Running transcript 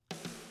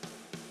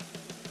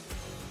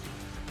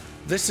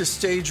This is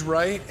Stage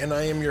Right, and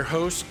I am your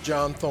host,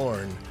 John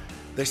Thorne.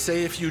 They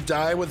say if you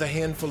die with a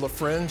handful of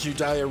friends, you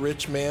die a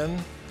rich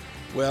man.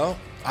 Well,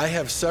 I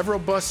have several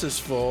buses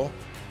full,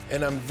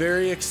 and I'm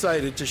very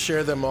excited to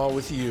share them all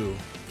with you.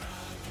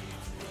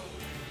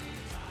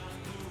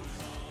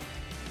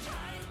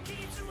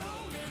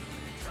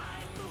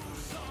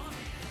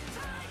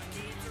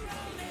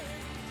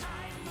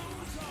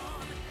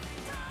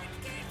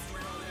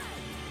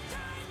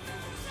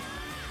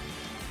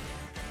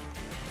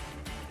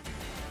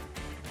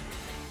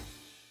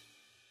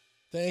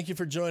 Thank you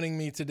for joining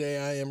me today.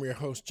 I am your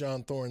host,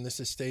 John Thorne. This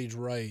is Stage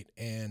Right,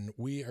 and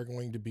we are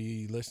going to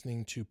be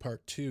listening to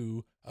part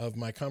 2 of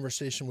my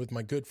conversation with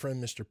my good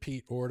friend, Mr.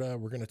 Pete Orta.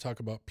 We're going to talk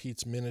about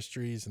Pete's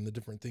ministries and the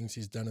different things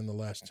he's done in the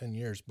last 10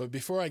 years. But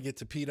before I get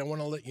to Pete, I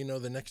want to let you know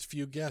the next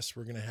few guests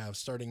we're going to have.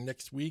 Starting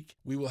next week,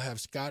 we will have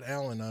Scott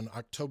Allen on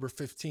October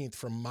 15th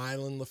from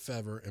Mylon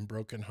Lefevre and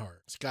Broken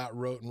Heart. Scott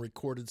wrote and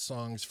recorded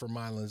songs for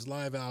Mylon's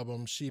live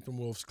album, Sheep and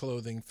Wolf's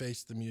Clothing,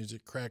 Face the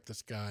Music, Crack the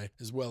Sky,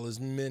 as well as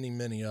many,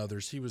 many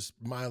others. He was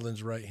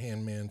Mylon's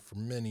right-hand man for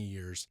many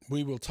years.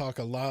 We will talk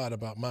a lot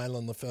about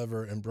Mylon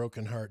Lefevre and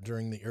Broken Heart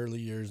during the early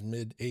years,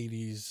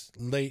 mid-'80s,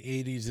 late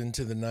 80s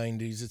into the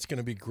 90s. It's going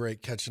to be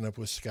great catching up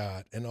with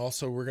Scott. And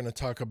also we're going to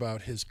talk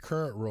about his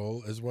current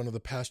role as one of the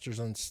pastors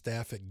on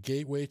staff at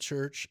Gateway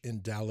Church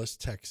in Dallas,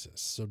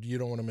 Texas. So you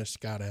don't want to miss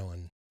Scott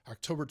Allen.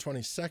 October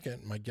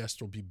 22nd, my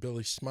guest will be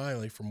Billy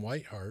Smiley from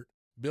Whiteheart.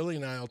 Billy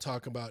and I will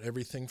talk about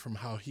everything from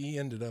how he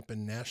ended up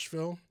in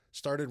Nashville,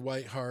 started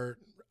Whiteheart.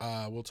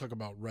 We'll talk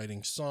about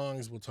writing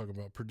songs. We'll talk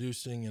about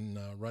producing and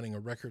running a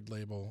record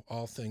label,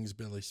 all things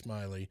Billy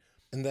Smiley.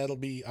 And that'll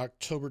be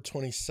October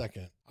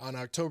 22nd. On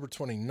October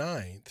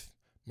 29th,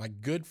 my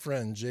good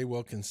friend Jay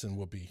Wilkinson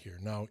will be here.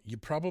 Now, you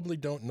probably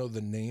don't know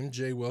the name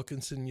Jay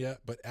Wilkinson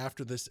yet, but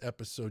after this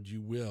episode,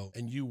 you will.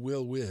 And you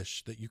will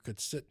wish that you could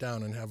sit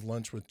down and have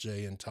lunch with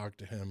Jay and talk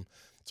to him.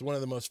 It's one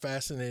of the most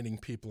fascinating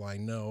people I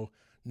know.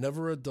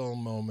 Never a dull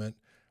moment.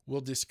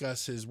 We'll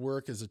discuss his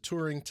work as a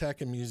touring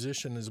tech and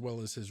musician, as well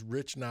as his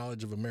rich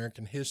knowledge of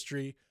American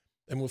history.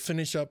 And we'll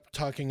finish up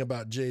talking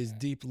about Jay's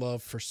deep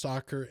love for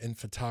soccer and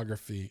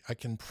photography. I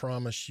can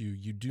promise you,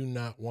 you do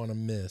not want to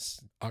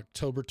miss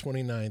October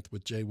 29th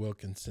with Jay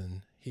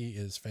Wilkinson. He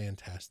is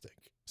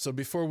fantastic. So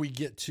before we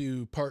get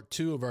to part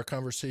 2 of our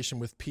conversation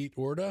with Pete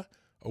Orta,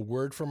 a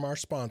word from our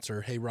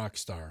sponsor, Hey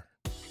Rockstar.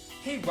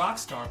 Hey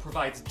Rockstar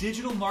provides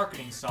digital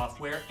marketing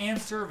software and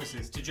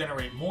services to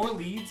generate more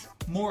leads,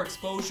 more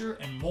exposure,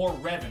 and more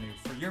revenue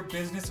for your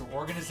business or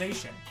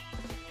organization.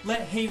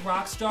 Let Hey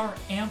Rockstar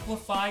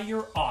amplify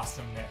your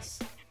awesomeness.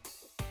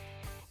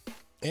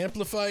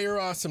 Amplify your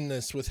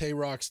awesomeness with Hey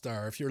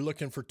Rockstar. If you're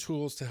looking for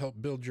tools to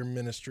help build your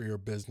ministry or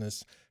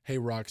business,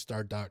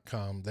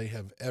 heyrockstar.com. They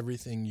have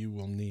everything you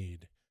will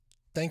need.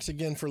 Thanks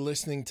again for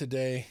listening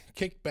today.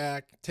 Kick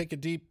back, take a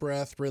deep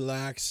breath,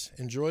 relax,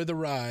 enjoy the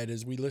ride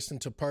as we listen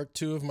to part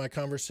 2 of my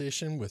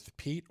conversation with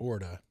Pete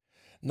Orta.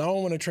 Now I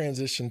want to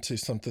transition to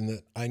something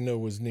that I know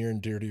was near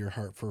and dear to your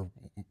heart for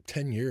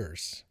 10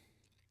 years.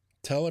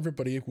 Tell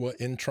everybody what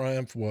In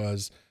Triumph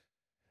was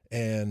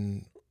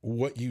and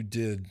what you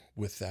did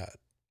with that.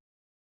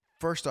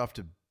 First off,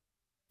 to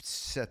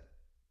set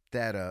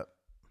that up,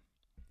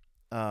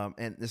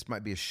 and this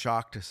might be a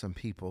shock to some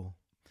people,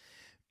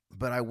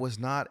 but I was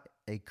not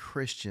a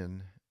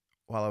Christian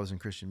while I was in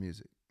Christian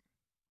music.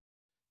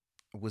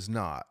 I was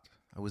not.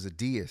 I was a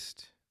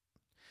deist.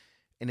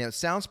 And it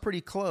sounds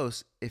pretty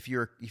close. If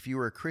you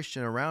were a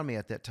Christian around me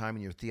at that time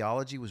and your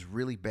theology was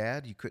really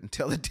bad, you couldn't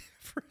tell the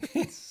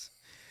difference,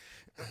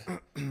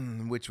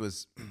 which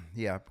was,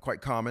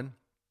 quite common.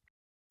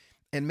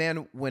 And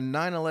man, when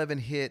 9/11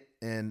 hit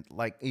and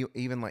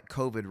even like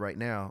COVID right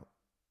now,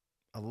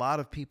 a lot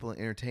of people in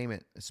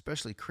entertainment,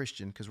 especially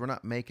Christian, because we're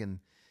not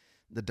making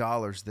the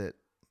dollars that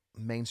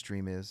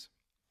mainstream is,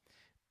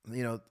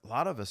 a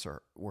lot of us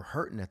were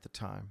hurting at the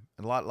time,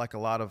 and a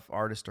lot of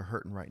artists are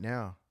hurting right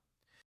now.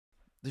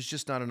 There's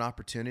just not an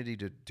opportunity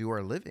to do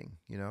our living,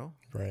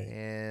 Right.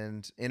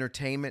 And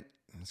entertainment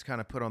is kind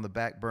of put on the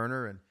back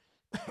burner, and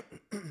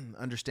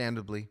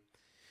understandably,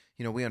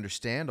 we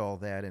understand all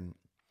that, and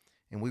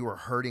we were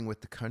hurting with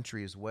the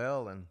country as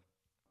well. And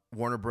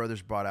Warner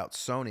Brothers brought out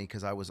Sony,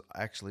 because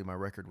my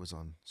record was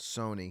on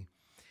Sony.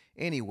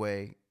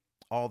 Anyway,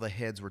 all the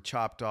heads were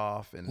chopped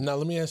off. And now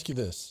let me ask you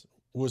this.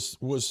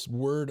 Was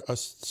Word a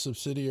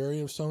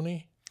subsidiary of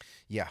Sony?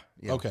 Yeah.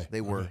 Okay.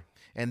 They were. Okay.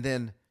 And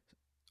then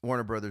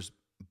Warner Brothers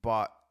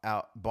bought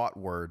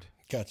Word.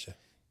 Gotcha.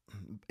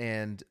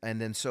 And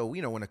then so,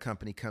 when a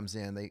company comes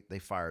in, they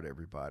fired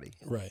everybody.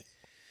 Right.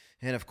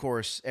 And of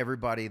course,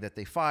 everybody that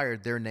they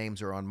fired, their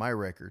names are on my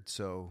record.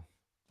 So,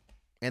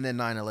 and then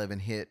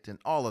 9/11 hit and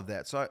all of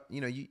that. So,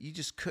 you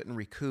just couldn't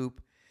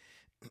recoup.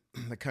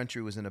 The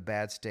country was in a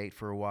bad state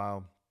for a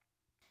while.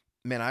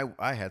 Man,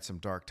 I had some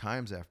dark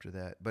times after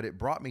that, but it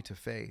brought me to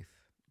faith,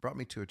 brought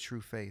me to a true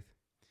faith.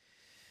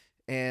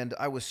 And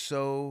I was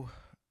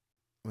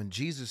when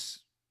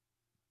Jesus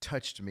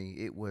touched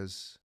me, it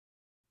was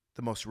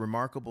the most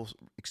remarkable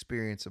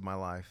experience of my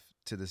life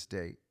to this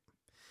date.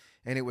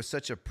 And it was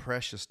such a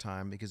precious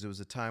time because it was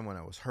a time when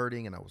I was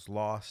hurting and I was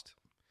lost.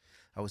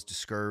 I was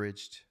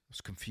discouraged. I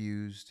was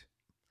confused.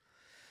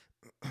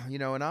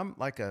 And I'm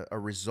like a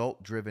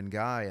result-driven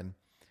guy. And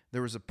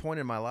there was a point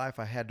in my life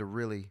I had to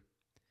really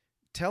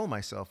tell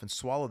myself and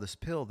swallow this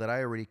pill that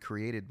I already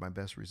created my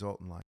best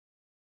result in life.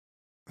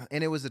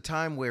 And it was a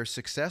time where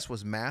success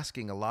was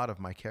masking a lot of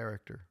my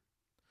character.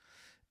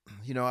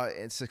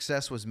 And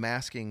success was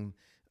masking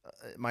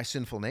my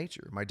sinful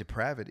nature, my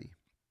depravity.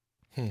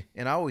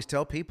 And I always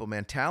tell people,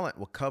 man, talent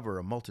will cover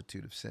a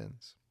multitude of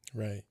sins.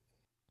 Right.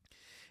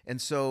 And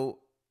so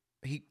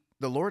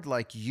the Lord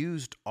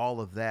used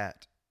all of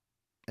that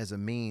as a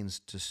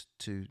means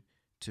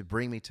to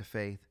bring me to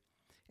faith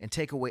and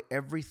take away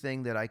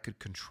everything that I could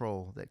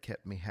control that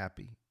kept me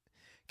happy,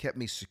 kept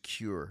me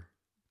secure,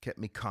 kept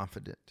me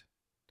confident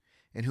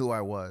in who I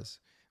was.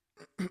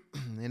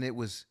 And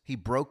he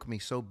broke me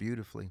so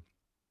beautifully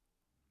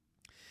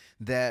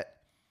that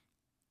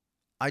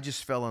I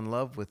just fell in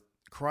love with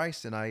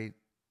Christ, and I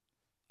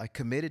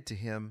committed to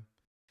him.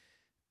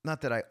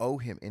 Not that I owe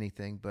him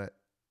anything, but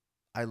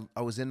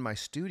I was in my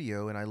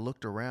studio and I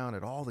looked around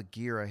at all the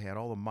gear I had,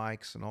 all the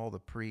mics and all the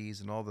pre's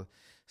and all the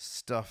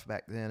stuff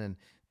back then and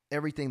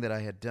everything that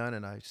I had done.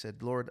 And I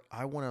said, Lord,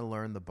 I want to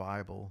learn the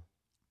Bible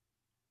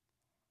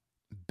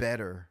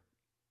better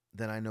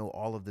than I know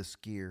all of this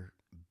gear,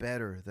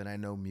 better than I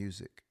know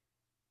music.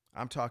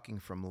 I'm talking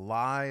from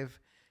live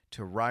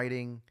to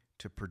writing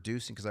to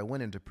producing, because I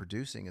went into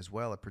producing as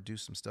well. I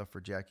produced some stuff for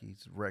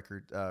Jackie's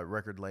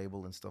record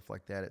label and stuff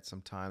like that at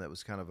some time. That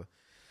was kind of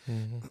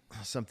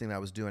something that I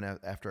was doing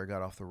after I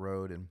got off the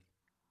road. And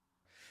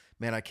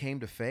man, I came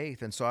to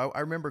faith. And so I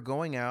remember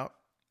going out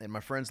and my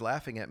friends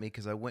laughing at me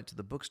because I went to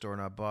the bookstore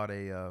and I bought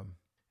it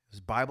was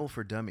Bible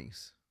for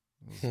Dummies.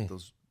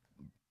 Those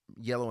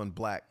yellow and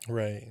black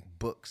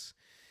books.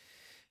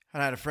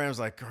 And I had a friend who was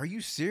like, "Are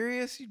you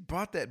serious? You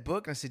bought that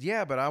book?" And I said,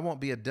 "Yeah, but I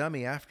won't be a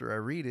dummy after I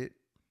read it."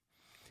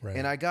 Right.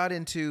 And I got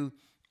into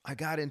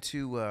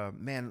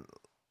man,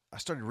 I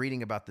started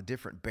reading about the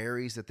different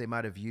berries that they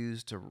might have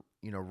used to,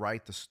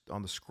 write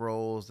on the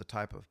scrolls, the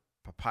type of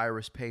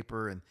papyrus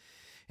paper. And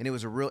it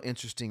was a real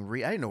interesting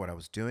read. I didn't know what I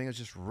was doing. I was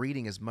just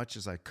reading as much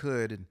as I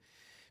could.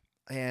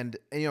 And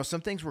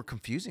some things were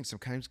confusing. Some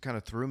kind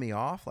of threw me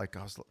off. Like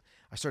I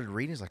started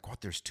reading. It's like,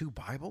 what? There's 2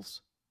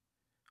 Bibles?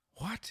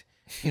 What?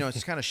 It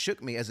just kind of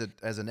shook me as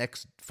an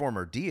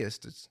ex-former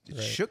deist. It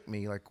right. shook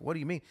me. Like, what do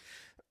you mean?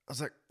 I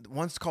was like,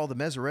 one's called the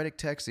Masoretic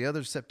text, the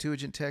other's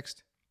Septuagint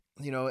text,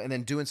 and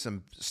then doing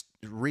some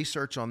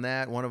research on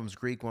that. One of them's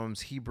Greek, one of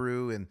them's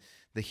Hebrew, and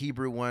the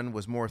Hebrew one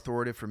was more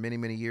authoritative for many,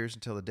 many years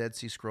until the Dead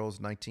Sea Scrolls,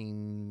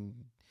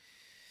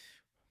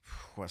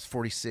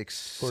 46,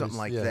 something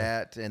like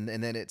that. And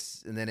then it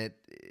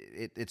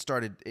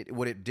started.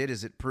 What it did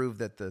is it proved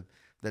that the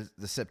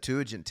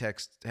Septuagint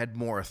text had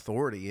more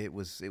authority. It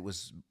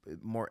was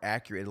more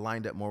accurate. It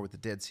lined up more with the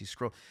Dead Sea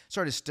Scroll.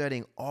 Started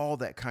studying all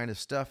that kind of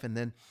stuff, and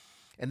then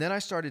I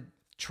started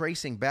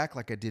tracing back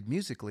like I did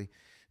musically.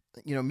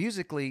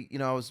 Musically,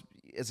 I was,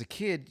 as a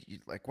kid,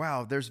 like,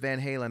 wow, there's Van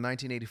Halen,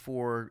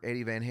 1984,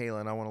 Eddie Van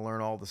Halen. I want to learn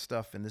all the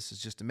stuff, and this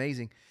is just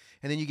amazing.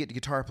 And then you get to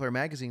Guitar Player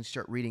magazine, you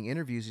start reading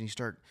interviews, and you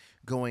start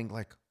going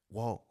like,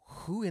 well,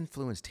 who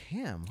influenced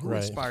him? Who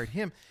inspired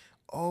him?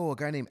 Oh, a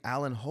guy named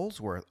Alan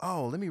Holdsworth.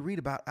 Oh, let me read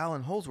about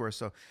Alan Holdsworth.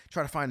 So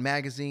try to find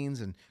magazines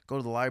and go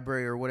to the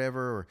library or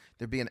whatever, or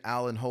there'd be an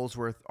Alan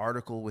Holdsworth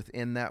article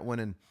within that one,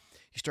 and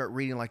you start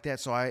reading like that.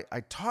 So I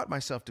taught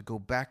myself to go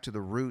back to the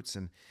roots,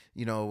 and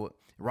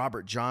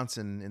Robert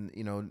Johnson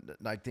in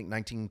I think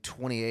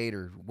 1928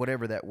 or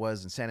whatever that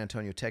was in San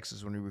Antonio,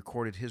 Texas, when he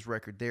recorded his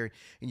record there.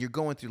 And you're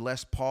going through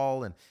Les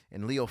Paul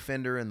and Leo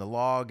Fender and the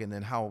Log, and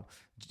then how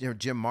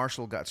Jim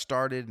Marshall got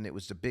started, and it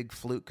was a big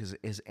fluke because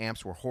his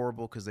amps were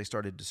horrible because they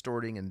started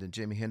distorting, and then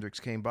Jimi Hendrix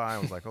came by. I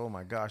was like, oh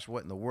my gosh,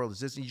 what in the world is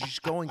this? And you're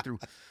just going through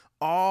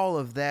all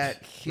of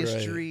that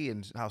history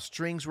and how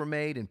strings were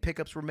made and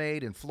pickups were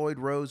made, and Floyd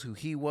Rose, who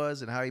he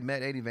was, and how he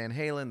met Eddie Van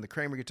Halen, the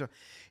Kramer guitar.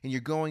 And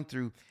you're going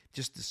through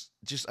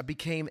I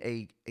became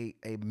a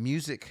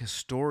music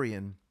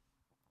historian,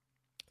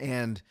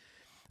 and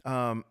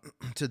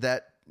to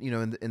that,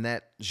 in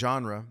that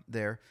genre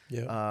there.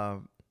 Yeah.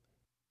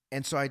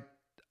 And so I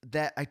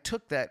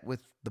took that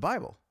with the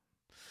Bible.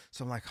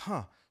 So I'm like,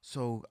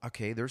 so,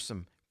 okay, there's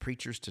some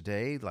preachers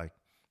today, like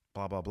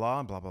blah, blah, blah,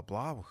 and blah, blah,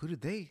 blah. Well, who did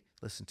they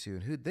listen to,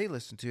 and who did they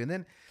listen to? And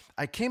then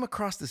I came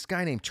across this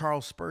guy named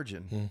Charles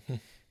Spurgeon,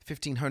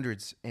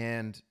 1500s,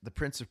 and the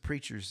Prince of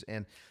Preachers.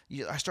 And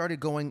I started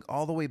going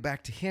all the way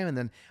back to him. And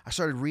then I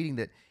started reading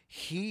that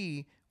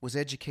he was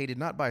educated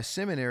not by a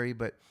seminary,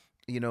 but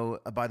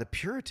by the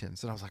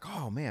Puritans. And I was like,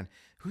 oh man,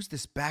 who's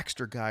this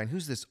Baxter guy? And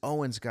who's this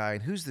Owens guy?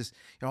 And who's this,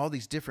 all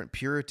these different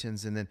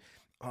Puritans? And then,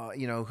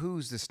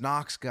 who's this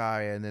Knox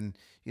guy? And then,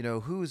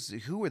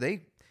 who are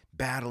they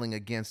battling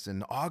against?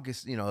 And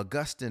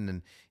Augustine,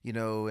 and,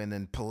 and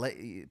then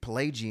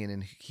Pelagian.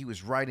 And he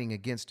was writing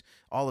against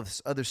all of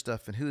this other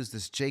stuff. And who is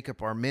this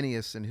Jacob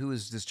Arminius? And who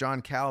is this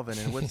John Calvin?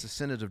 And what's the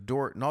Synod of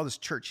Dort? And all this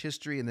church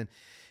history. And then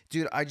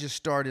dude, I just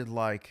started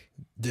like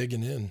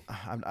digging in.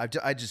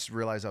 I just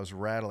realized I was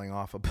rattling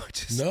off a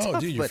bunch of No,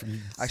 stuff. dude, but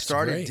I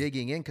started great.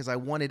 digging in because I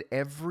wanted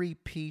every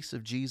piece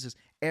of Jesus,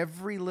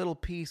 every little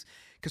piece.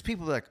 Because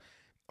people are like,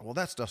 well,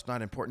 that stuff's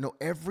not important. No,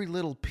 every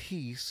little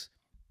piece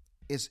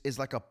is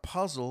like a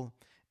puzzle.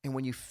 And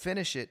when you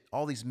finish it,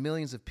 all these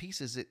millions of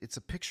pieces, it's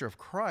a picture of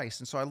Christ.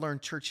 And so I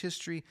learned church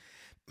history,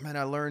 and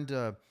I learned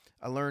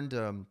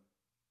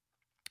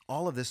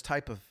all of this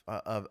type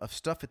of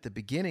stuff at the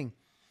beginning,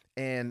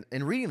 and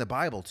reading the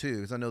Bible too.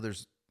 Because I know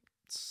there's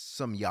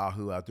some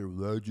Yahoo out there.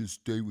 Well, I just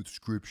stay with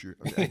Scripture.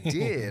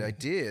 I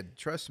did.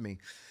 Trust me.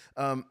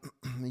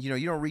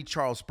 You don't read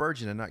Charles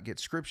Spurgeon and not get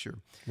Scripture.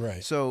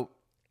 Right. So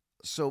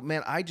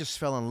man, I just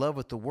fell in love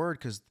with the Word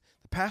because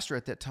the pastor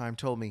at that time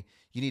told me,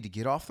 you need to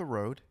get off the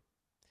road.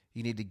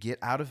 You need to get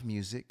out of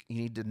music. You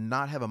need to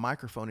not have a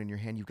microphone in your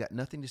hand. You've got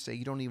nothing to say.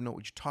 You don't even know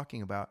what you're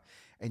talking about.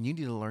 And you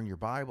need to learn your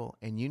Bible,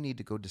 and you need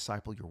to go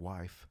disciple your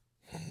wife.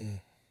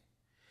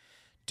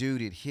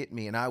 Dude, it hit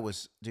me. And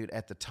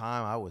at the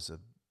time, I was a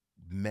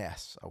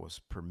mess. I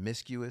was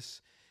promiscuous.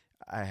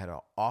 I had an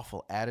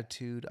awful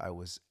attitude. I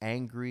was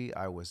angry.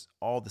 I was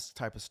all this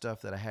type of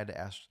stuff that I had to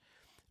ask,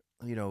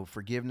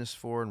 forgiveness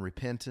for and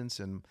repentance.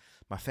 And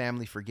my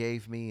family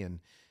forgave me and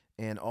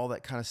all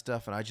that kind of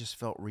stuff. And I just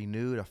felt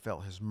renewed. I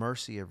felt his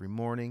mercy every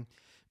morning.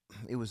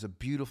 It was a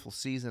beautiful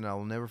season.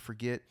 I'll never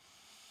forget.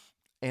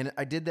 And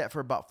I did that for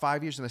about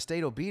 5 years, and I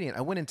stayed obedient.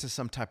 I went into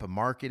some type of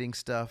marketing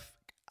stuff.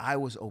 I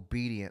was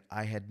obedient.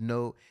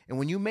 And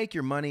when you make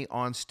your money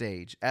on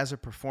stage as a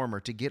performer,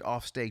 to get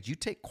off stage, you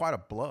take quite a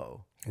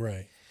blow.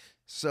 Right.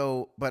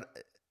 So,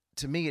 but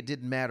to me, it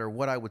didn't matter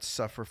what I would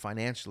suffer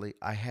financially.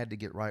 I had to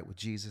get right with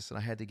Jesus, and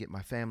I had to get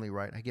my family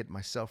right. I had to get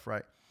myself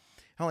right.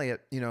 I only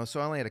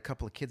had a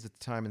couple of kids at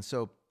the time. And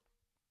so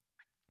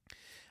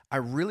I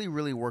really,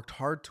 really worked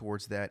hard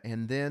towards that.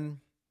 And then,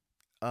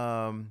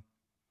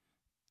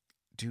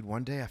 dude,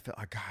 one day I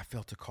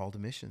felt a call to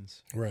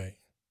missions. Right.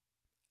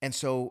 And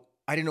so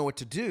I didn't know what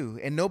to do.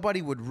 And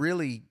nobody would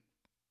really,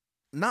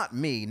 not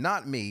me,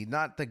 not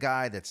the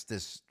guy that's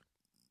this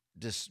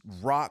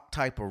rock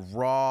type of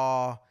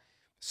raw,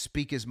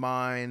 speak his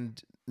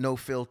mind, no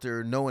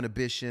filter, no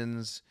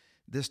inhibitions,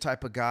 this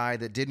type of guy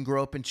that didn't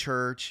grow up in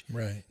church.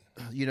 Right.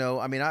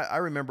 I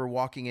remember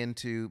walking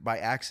into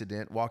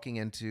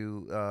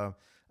a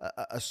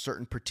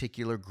certain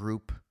particular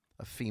group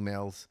of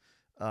females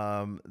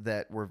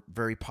that were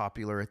very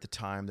popular at the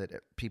time that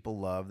people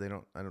loved. That's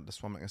why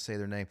I'm not going to say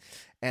their name.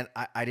 And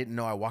I didn't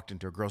know I walked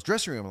into a girl's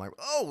dressing room. I'm like,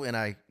 oh, and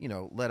I,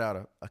 let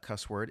out a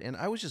cuss word. And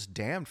I was just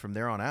damned from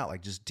there on out,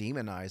 like just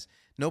demonized.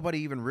 Nobody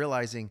even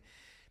realizing,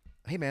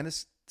 hey, man,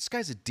 this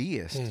guy's a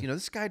deist.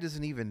 This guy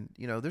doesn't even,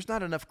 there's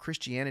not enough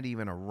Christianity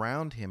even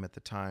around him at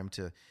the time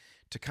to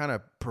kind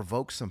of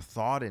provoke some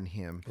thought in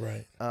him.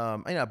 Right.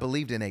 I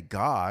believed in a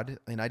God,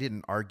 and I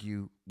didn't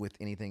argue with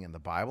anything in the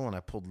Bible, and I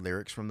pulled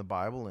lyrics from the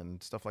Bible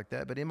and stuff like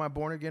that. But in my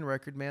Born Again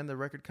record, man, the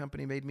record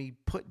company made me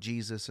put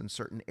Jesus in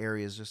certain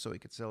areas just so he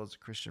could sell as a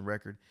Christian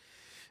record.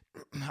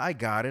 I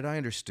got it. I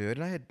understood.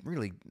 And I had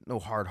really no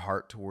hard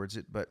heart towards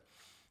it. But,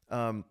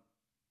 man,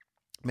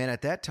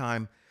 at that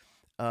time,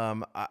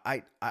 no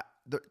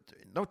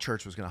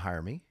church was going to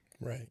hire me.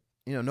 Right.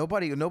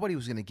 Nobody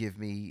was going to give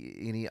me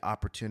any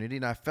opportunity,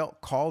 and I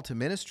felt called to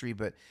ministry,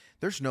 but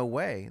there's no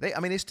way.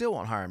 They still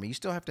won't hire me. You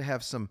still have to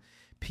have some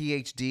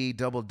PhD,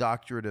 double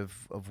doctorate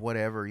of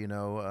whatever,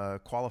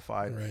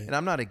 qualified. Right. And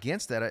I'm not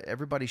against that.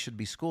 Everybody should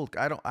be schooled.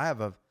 I have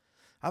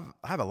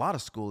a lot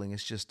of schooling.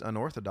 It's just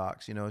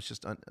unorthodox. It's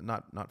just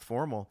not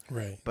formal.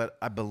 Right. But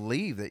I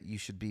believe that you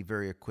should be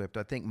very equipped.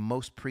 I think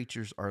most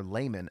preachers are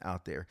laymen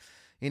out there.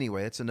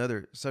 Anyway, that's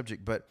another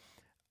subject. But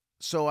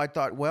so I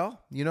thought,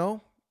 well,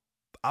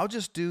 I'll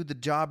just do the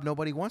job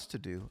nobody wants to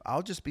do.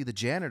 I'll just be the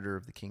janitor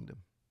of the kingdom.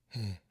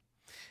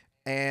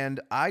 And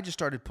I just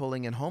started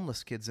pulling in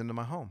homeless kids into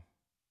my home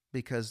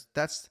because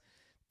that's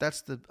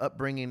the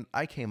upbringing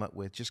I came up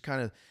with, just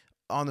kind of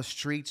on the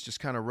streets, just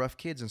kind of rough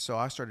kids. And so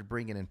I started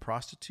bringing in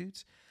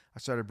prostitutes. I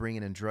started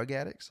bringing in drug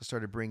addicts. I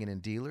started bringing in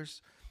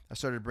dealers. I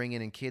started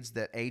bringing in kids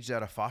that aged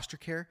out of foster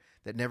care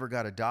that never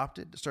got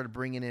adopted. I started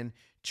bringing in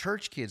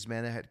church kids,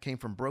 man, that came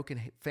from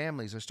broken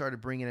families. I started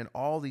bringing in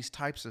all these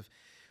types of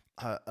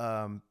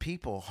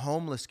people,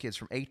 homeless kids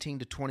from 18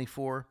 to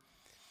 24.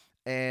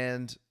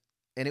 And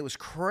it was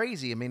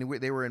crazy.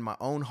 They were in my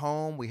own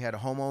home. We had a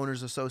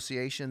homeowners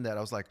association that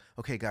I was like,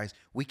 okay, guys,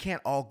 we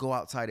can't all go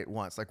outside at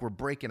once. Like, we're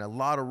breaking a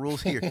lot of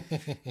rules here.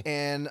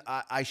 And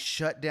I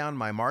shut down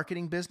my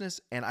marketing business,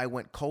 and I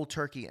went cold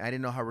turkey. I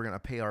didn't know how we were going to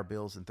pay our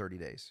bills in 30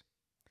 days.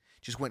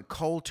 Just went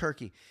cold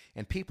turkey.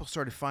 And people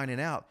started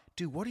finding out,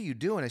 dude, what are you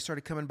doing? They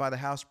started coming by the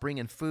house,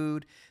 bringing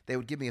food. They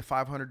would give me a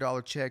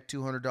 $500 check,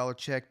 $200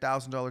 check,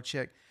 $1,000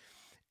 check.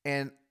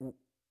 And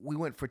we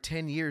went for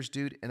 10 years,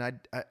 dude. And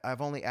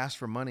I've only asked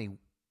for money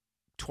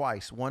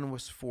twice. One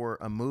was for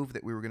a move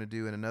that we were going to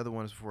do, and another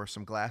one was for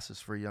some glasses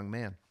for a young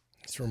man.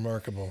 It's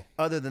remarkable.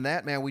 Other than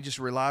that, man, we just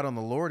relied on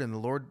the Lord, and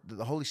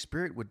the Holy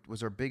Spirit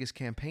was our biggest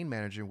campaign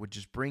manager and would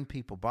just bring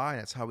people by.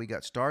 And that's how we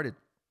got started.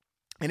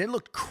 And it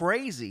looked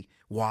crazy.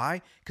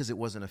 Why? Because it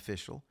wasn't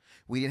official.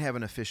 We didn't have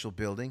an official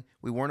building.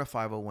 We weren't a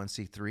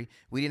 501c3.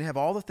 We didn't have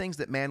all the things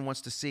that man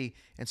wants to see.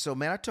 And so,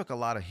 man, I took a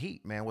lot of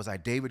heat, man. Was I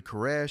David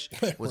Koresh?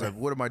 Was Right.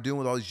 what am I doing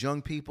with all these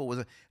young people?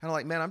 And I'm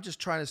like, man, I'm just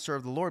trying to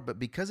serve the Lord. But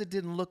because it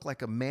didn't look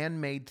like a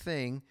man-made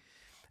thing,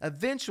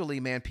 eventually,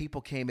 man,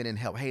 people came in and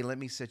helped. Hey, let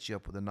me set you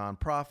up with a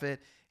nonprofit.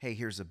 Hey,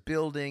 here's a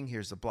building.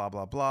 Here's a blah,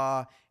 blah,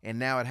 blah. And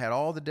now it had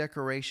all the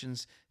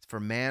decorations for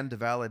man to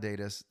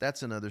validate us.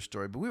 That's another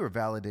story. But we were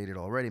validated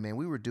already, man.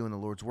 We were doing the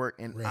Lord's work.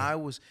 And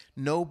Right.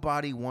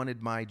 nobody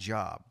wanted my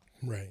job.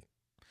 Right.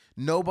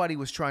 Nobody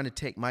was trying to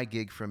take my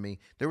gig from me.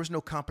 There was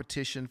no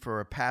competition for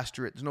a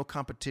pastorate. There's no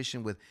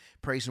competition with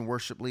praise and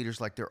worship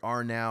leaders like there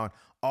are now, and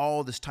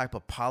all this type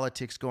of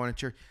politics going on in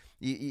church.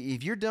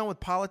 If you're done with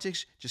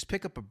politics, just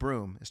pick up a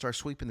broom and start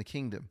sweeping the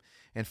kingdom,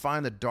 and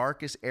find the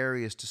darkest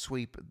areas to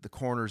sweep the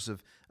corners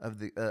of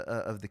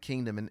the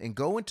kingdom, and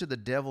go into the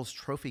devil's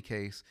trophy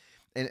case.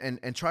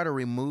 And try to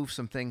remove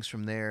some things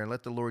from there and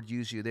let the Lord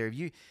use you there.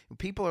 If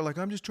people are like,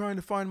 I'm just trying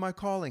to find my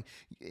calling.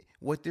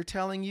 What they're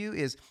telling you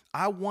is,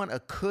 I want a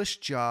cush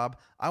job.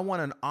 I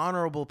want an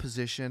honorable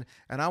position,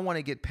 and I want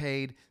to get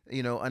paid,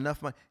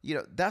 enough money.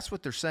 That's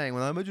what they're saying.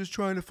 Well, I'm just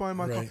trying to find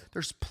my calling.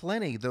 There's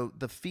plenty.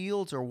 The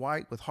fields are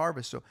white with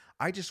harvest. So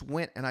I just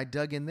went and I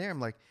dug in there. I'm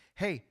like,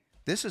 hey,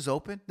 this is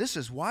open. This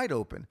is wide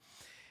open.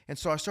 And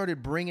so I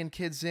started bringing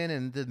kids in,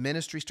 and the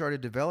ministry started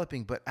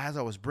developing. But as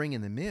I was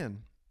bringing them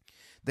in,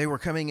 they were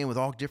coming in with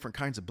all different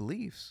kinds of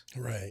beliefs.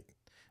 Right.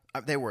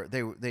 They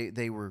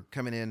were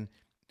coming in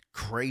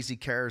crazy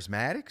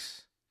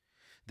charismatics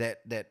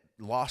that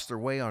lost their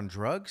way on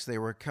drugs. They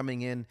were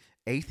coming in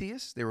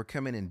atheists. They were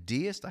coming in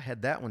deists. I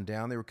had that one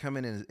down. They were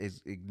coming in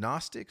as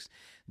agnostics.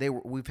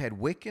 We've had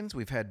Wiccans.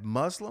 We've had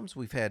Muslims.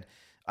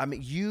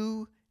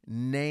 You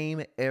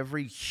name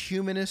every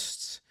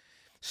humanist,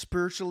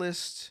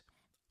 spiritualist,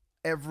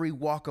 every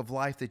walk of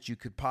life that you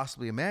could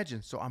possibly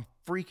imagine. So I'm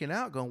freaking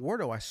out going, where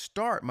do I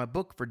start? My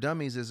book for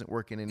dummies isn't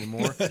working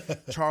anymore.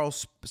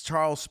 Charles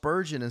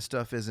Spurgeon and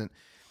stuff is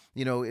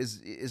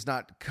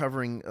not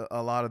covering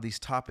a lot of these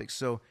topics.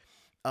 So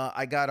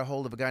I got a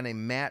hold of a guy named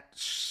Matt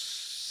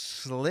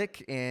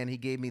Slick, and he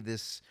gave me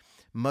this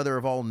mother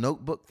of all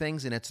notebook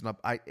things, and it's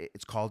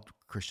called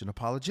Christian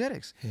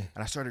Apologetics. And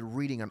I started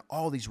reading on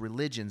all these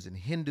religions and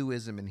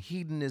Hinduism and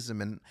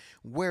hedonism and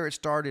where it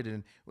started,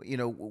 and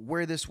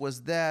where this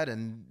was that,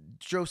 and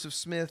Joseph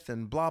Smith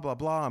and blah blah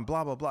blah and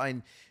blah blah blah.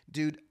 And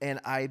dude,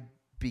 and I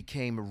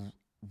became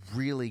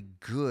really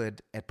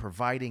good at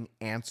providing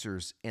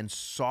answers and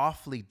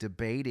softly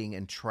debating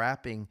and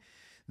trapping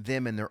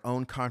them in their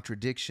own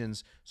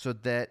contradictions so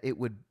that it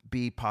would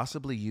be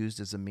possibly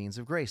used as a means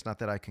of grace. Not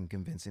that I can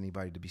convince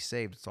anybody to be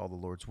saved. It's all the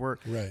Lord's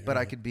work. Right, but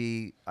right.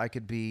 I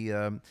could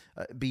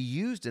be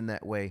used in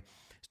that way.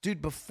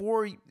 Dude,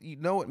 before you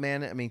know it,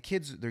 man, I mean,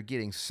 kids, they're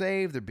getting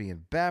saved. They're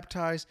being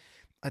baptized.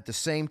 At the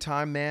same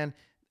time, man,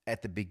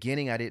 at the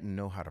beginning, I didn't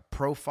know how to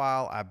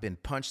profile. I've been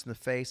punched in the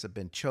face. I've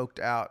been choked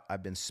out.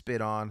 I've been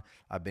spit on.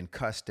 I've been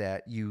cussed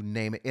at. You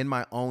name it. In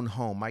my own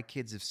home, my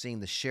kids have seen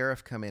the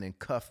sheriff come in and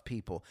cuff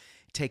people,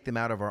 take them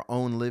out of our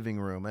own living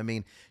room. I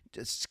mean,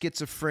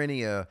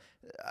 schizophrenia.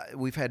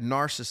 We've had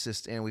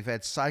narcissists, and we've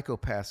had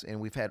psychopaths, and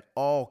we've had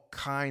all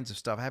kinds of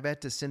stuff. I've had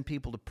to send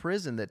people to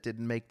prison that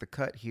didn't make the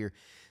cut here,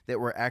 that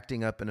were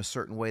acting up in a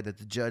certain way that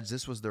the judge,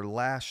 this was their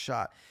last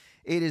shot.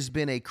 It has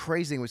been a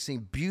crazy thing. We've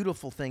seen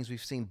beautiful things.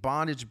 We've seen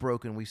bondage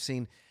broken. We've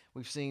seen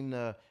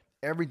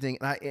everything.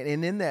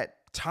 And in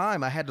that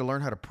time, I had to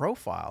learn how to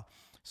profile.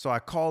 So I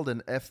called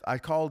a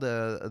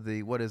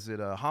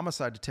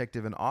homicide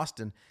detective in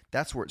Austin.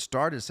 That's where it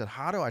started. I said,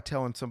 how do I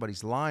tell when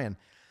somebody's lying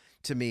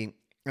to me?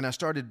 And I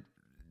started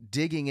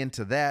digging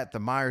into that, the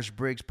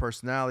Myers-Briggs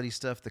personality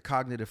stuff, the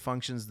cognitive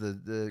functions,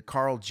 the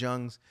Carl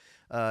Jung's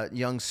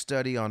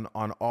study on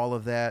all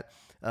of that.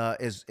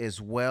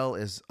 As well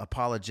as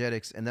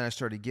apologetics. And then I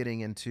started getting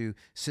into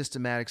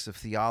systematics of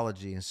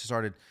theology and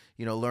started,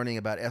 learning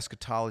about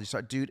eschatology.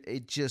 So, dude,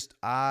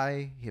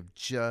 I have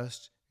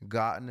just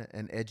gotten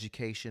an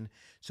education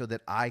so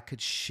that I could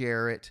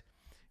share it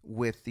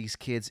with these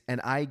kids. And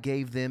I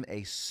gave them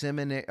a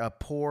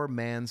poor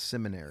man's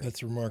seminary.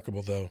 That's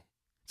remarkable, though.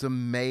 It's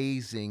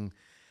amazing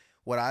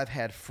what I've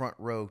had front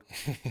row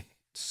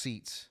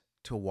seats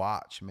to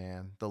watch,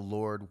 man. The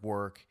Lord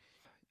work.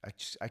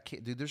 I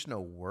can't, dude, there's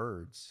no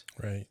words.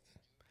 Right.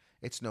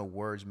 It's no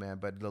words, man,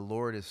 but the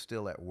Lord is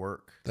still at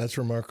work. That's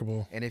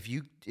remarkable. And if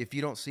you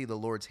don't see the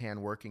Lord's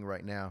hand working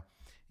right now,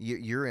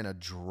 you're in a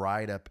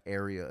dried up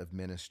area of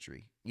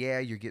ministry. Yeah,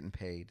 you're getting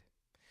paid.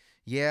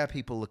 Yeah,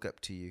 people look up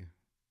to you.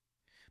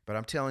 But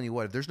I'm telling you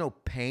what, if there's no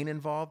pain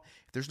involved,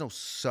 if there's no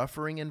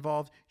suffering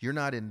involved, you're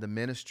not in the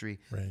ministry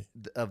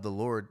of the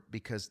Lord,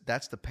 because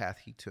that's the path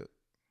he took.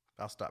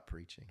 I'll stop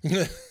preaching.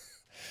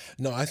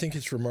 No, I think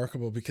it's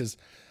remarkable because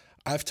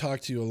I've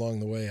talked to you along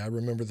the way. I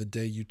remember the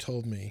day you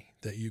told me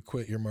that you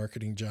quit your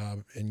marketing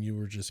job and you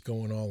were just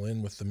going all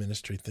in with the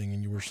ministry thing,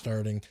 and you were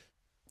starting.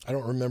 I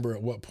don't remember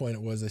at what point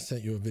it was. I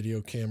sent you a video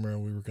camera.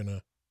 We were going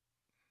to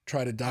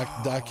try to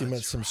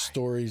document some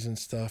stories and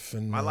stuff.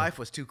 And my life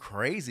was too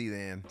crazy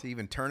then to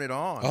even turn it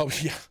on. Oh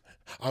yeah,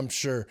 I'm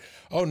sure.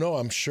 Oh no,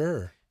 I'm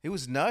sure. It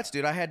was nuts,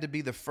 dude. I had to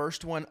be the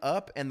first one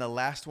up and the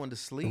last one to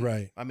sleep.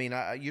 Right. I mean,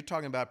 you're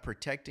talking about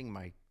protecting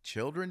my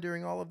children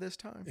during all of this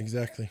time.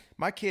 Exactly.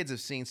 My kids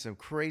have seen some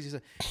crazy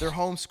stuff. They're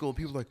homeschooled.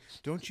 People are like,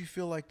 don't you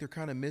feel like they're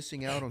kind of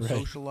missing out on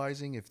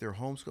socializing if they're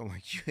homeschooled? I'm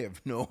like, you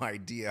have no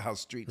idea how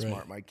street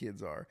smart my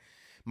kids are.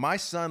 My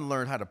son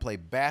learned how to play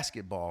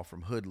basketball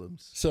from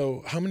hoodlums.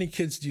 So how many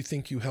kids do you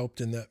think you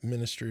helped in that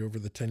ministry over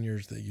the 10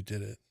 years that you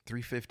did it?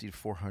 350 to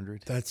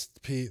 400.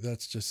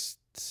 That's just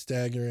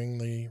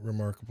staggeringly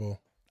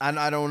remarkable. And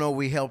I don't know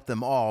we helped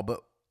them all, but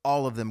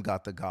all of them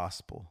got the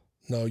gospel.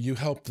 No, you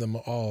helped them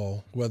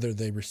all, whether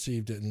they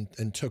received it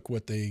and took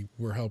what they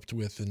were helped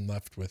with and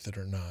left with it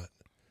or not.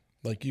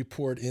 Like you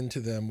poured into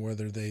them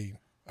whether they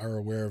are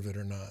aware of it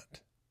or not.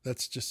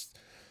 That's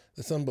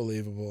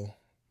unbelievable.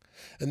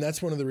 And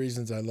that's one of the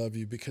reasons I love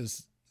you,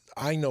 because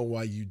I know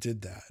why you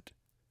did that.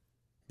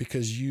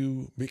 Because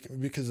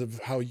of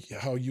how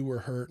you were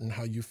hurt and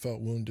how you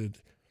felt wounded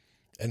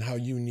and how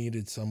you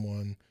needed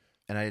someone.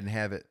 And I didn't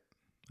have it.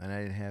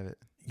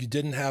 You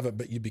didn't have it,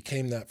 but you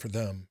became that for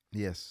them.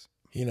 Yes.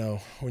 You know,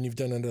 when you've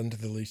done it unto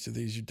the least of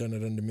these, you've done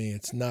it unto me.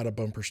 It's not a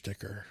bumper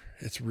sticker.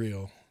 It's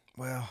real.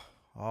 Well,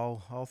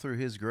 all through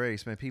his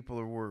grace, man,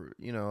 people were,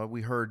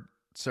 we heard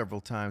several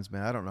times,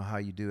 man, I don't know how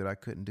you do it. I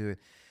couldn't do it.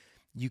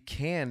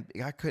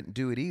 I couldn't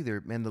do it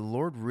either. Man, the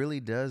Lord really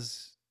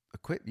does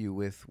equip you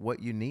with what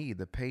you need,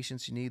 the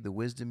patience you need, the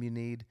wisdom you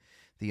need,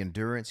 the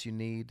endurance you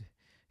need.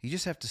 You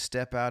just have to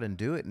step out and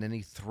do it, and then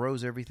he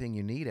throws everything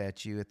you need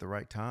at you at the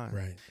right time.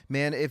 Right.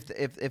 Man, if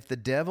the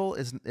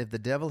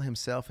devil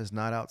himself is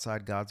not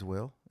outside God's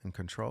will and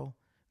control,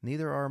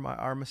 neither are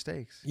our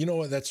mistakes. You know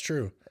what? That's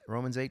true.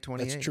 Romans 8:28.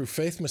 That's true.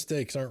 Faith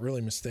mistakes aren't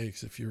really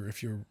mistakes if you're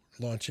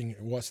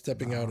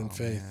stepping out in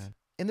faith. Man.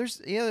 And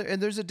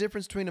there's a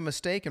difference between a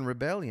mistake and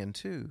rebellion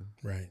too.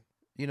 Right.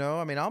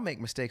 I'll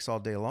make mistakes all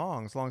day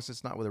long as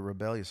it's not with a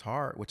rebellious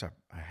heart, which I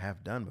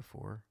have done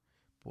before.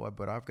 Boy,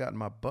 but I've gotten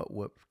my butt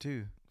whooped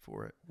too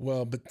for it.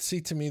 Well, but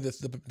see, to me,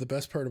 the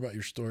best part about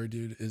your story,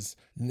 dude, is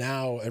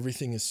now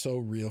everything is so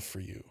real for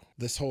you.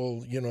 This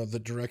whole,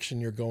 the direction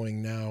you're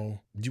going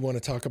now. Do you want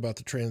to talk about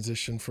the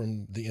transition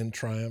from the In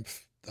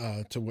Triumph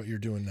to what you're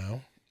doing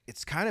now?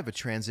 It's kind of a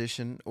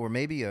transition, or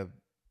maybe a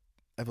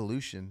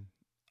evolution.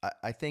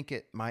 I think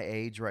at my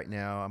age right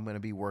now, I'm going to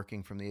be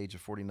working from the age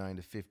of 49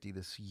 to 50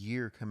 this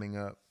year coming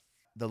up.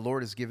 The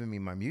Lord has given me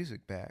my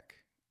music back.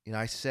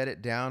 I set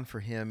it down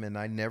for him, and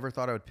I never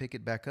thought I would pick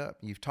it back up.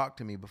 You've talked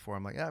to me before.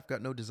 I'm like, I've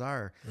got no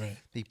desire. Right.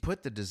 He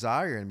put the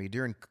desire in me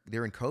during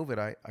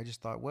COVID. I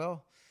just thought,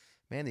 well,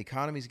 man, the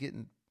economy's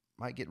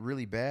might get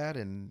really bad,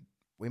 and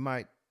we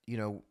might,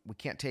 we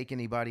can't take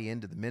anybody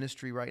into the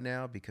ministry right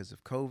now because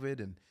of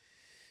COVID. And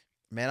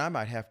man, I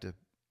might have to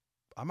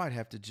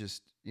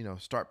just,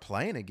 start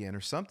playing again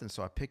or something.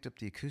 So I picked up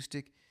the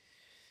acoustic,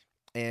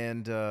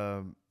 and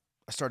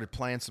I started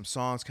playing some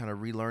songs, kind of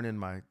relearning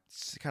my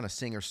kind of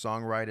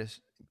singer-songwriter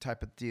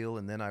type of deal.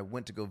 And then I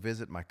went to go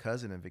visit my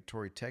cousin in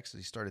Victoria, Texas.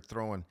 He started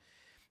throwing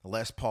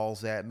Les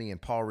Pauls at me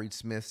and Paul Reed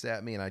Smiths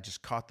at me, and I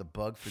just caught the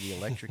bug for the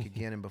electric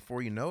again. And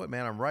before you know it,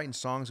 man, I'm writing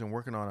songs and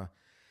working on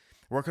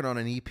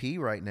an EP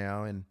right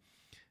now. And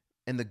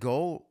the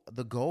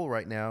goal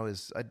right now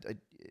is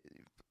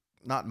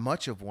not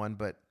much of one,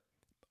 but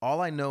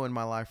all I know in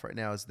my life right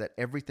now is that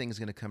everything is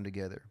going to come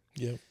together.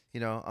 Yeah.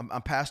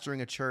 I'm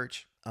pastoring a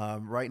church.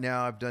 Right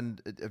now I've done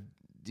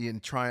the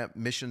Triumph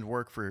mission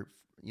work for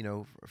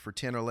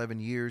 10 or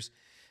 11 years.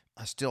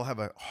 I still have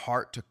a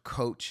heart to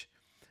coach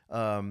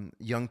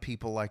young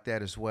people like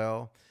that as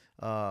well.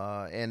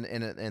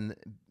 And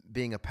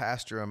being a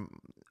pastor,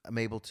 I'm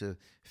able to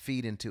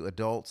feed into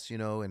adults,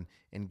 and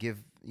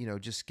give,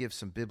 give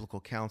some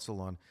biblical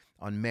counsel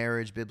on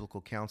marriage,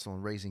 biblical counsel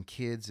on raising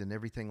kids and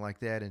everything like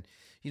that. And,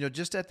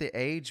 just at the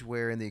age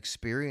where in the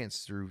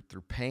experience through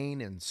pain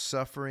and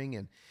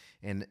suffering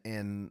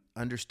and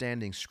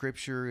understanding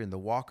scripture and the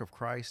walk of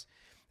Christ,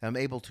 I'm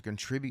able to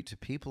contribute to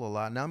people a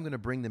lot. Now I'm going to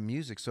bring them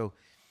music. So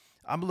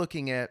I'm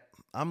looking at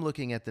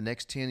the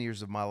next 10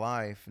 years of my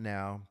life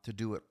now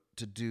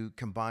to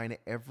combine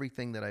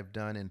everything that I've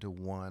done into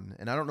one.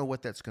 And I don't know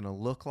what that's going to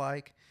look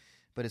like,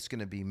 but it's going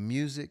to be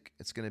music.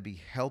 It's going to be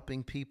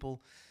helping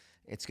people.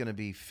 It's going to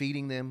be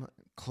feeding them,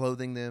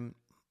 clothing them,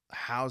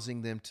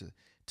 housing them to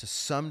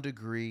some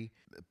degree,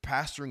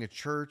 pastoring a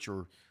church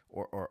or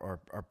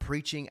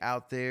preaching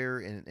out there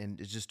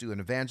and just do an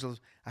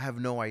evangelism. I have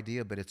no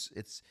idea, but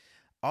it's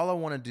all I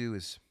want to do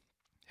is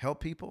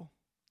help people.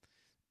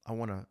 I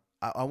want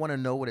to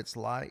know what it's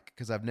like,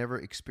 because I've never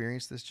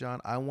experienced this, John.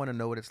 I want to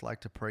know what it's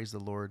like to praise the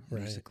Lord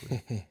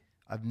musically.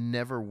 I've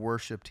never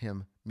worshiped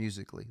him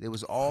musically. It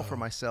was all for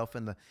myself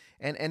and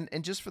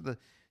just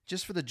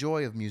for the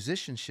joy of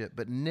musicianship,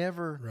 but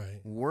never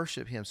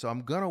worship him. So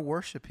I'm going to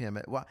worship him.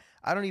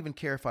 I don't even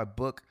care if I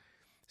book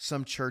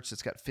some church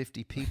that's got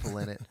 50 people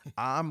in it.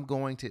 I'm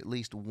going to at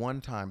least one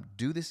time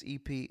do this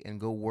EP and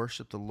go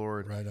worship the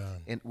Lord Right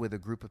on. with a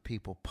group of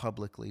people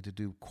publicly, to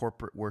do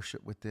corporate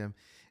worship with them.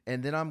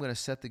 And then I'm going to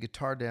set the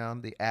guitar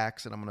down, the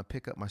axe, and I'm going to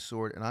pick up my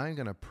sword, and I'm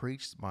going to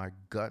preach my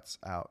guts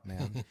out,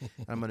 man.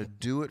 And I'm going to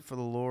do it for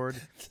the Lord.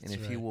 And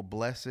if he will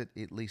bless it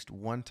at least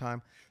one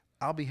time,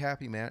 I'll be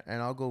happy, man.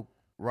 And I'll go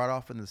right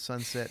off in the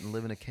sunset and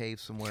live in a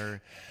cave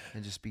somewhere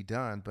and just be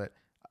done. But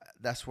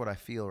that's what I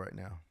feel right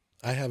now.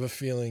 I have a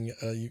feeling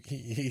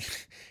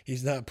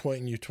he's not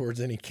pointing you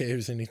towards any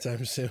caves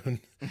anytime soon.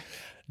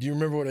 Do you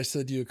remember what I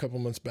said to you a couple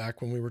months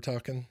back when we were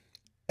talking?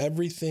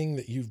 Everything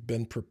that you've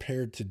been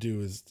prepared to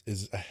do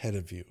is ahead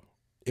of you.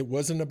 It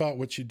wasn't about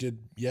what you did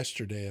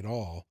yesterday at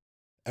all.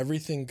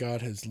 Everything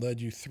God has led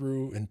you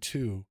through and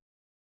to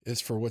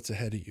is for what's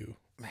ahead of you.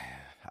 Man,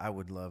 I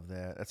would love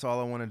that. That's all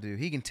I want to do.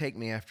 He can take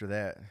me after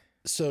that.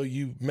 So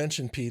you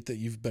mentioned, Pete, that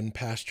you've been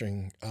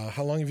pastoring.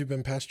 How long have you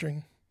been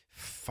pastoring?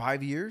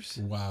 5 years,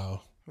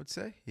 Wow. I would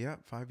say. Yeah,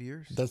 5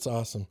 years. That's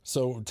awesome.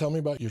 So tell me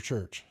about your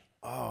church.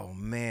 Oh,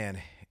 man.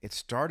 It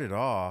started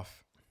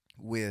off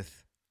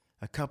with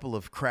a couple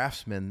of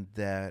craftsmen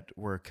that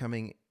were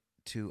coming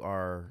to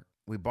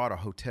we bought a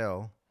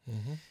hotel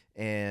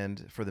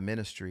and for the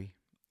ministry.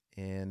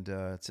 And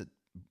it's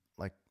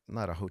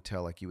not a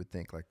hotel like you would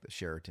think, like the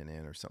Sheraton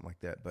Inn or something like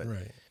that. But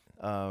right.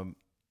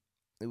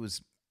 It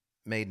was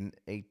made in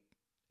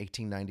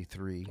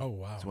 1893. Oh,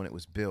 wow. That's when it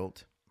was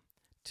built.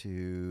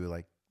 To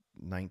like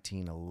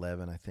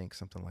 1911, I think,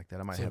 something like that.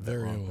 I might So have that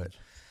very wrong, old.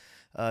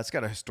 but it's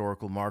got a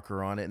historical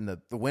marker on it, and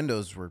the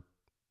windows were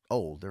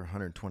old. They're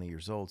 120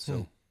 years old,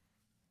 so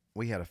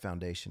we had a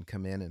foundation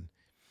come in and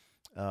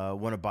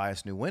want to buy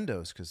us new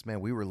windows because,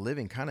 man, we were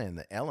living kind of in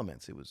the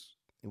elements. It was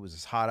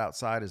as hot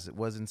outside as it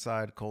was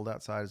inside, cold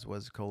outside as it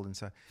was cold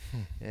inside,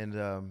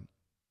 and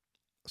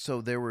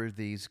so there were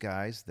these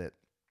guys that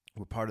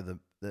were part of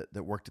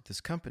that worked at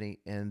this company,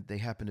 and they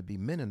happened to be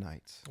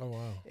Mennonites. Oh,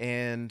 wow.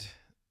 And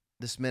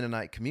this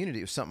Mennonite community,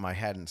 it was something I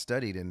hadn't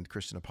studied in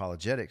Christian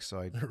apologetics,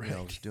 so I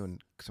was doing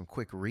some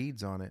quick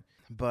reads on it.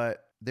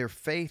 But their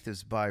faith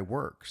is by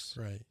works.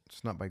 Right.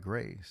 It's not by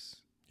grace.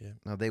 Yeah.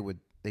 Now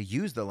they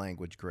use the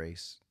language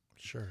grace,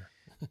 Sure.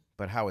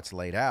 but how it's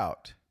laid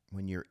out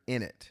when you're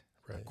in it,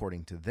 Right.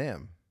 according to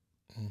them,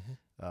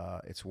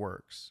 it's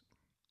works.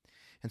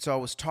 And so I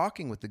was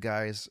talking with the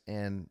guys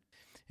and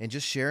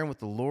just sharing with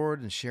the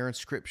Lord and sharing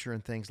scripture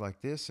and things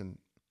like this.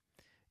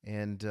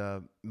 And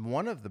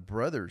one of the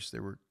brothers,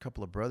 there were a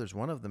couple of brothers,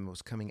 one of them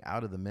was coming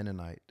out of the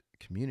Mennonite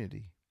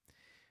community,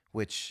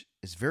 which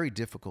is very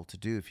difficult to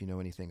do if you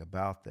know anything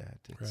about that.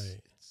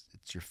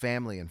 It's your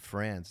family and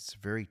friends. It's a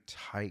very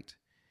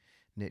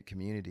tight-knit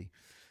community.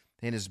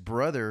 And his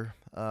brother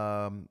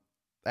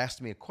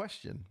asked me a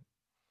question.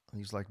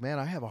 He's like, man,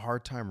 I have a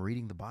hard time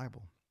reading the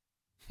Bible.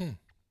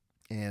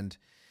 And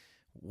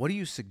what do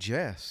you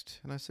suggest?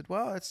 And I said,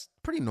 well, it's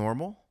pretty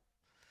normal.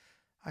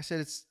 I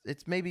said,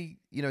 it's maybe,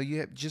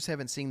 you just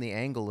haven't seen the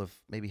angle of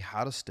maybe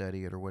how to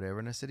study it or whatever.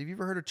 And I said, have you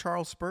ever heard of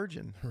Charles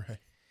Spurgeon? Right.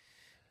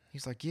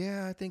 He's like,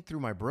 yeah, I think through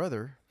my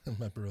brother.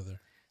 My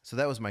brother. So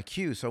that was my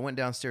cue. So I went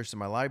downstairs to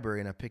my library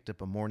and I picked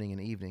up a morning and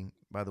evening.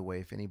 By the way,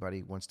 if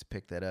anybody wants to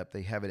pick that up,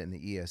 they have it in the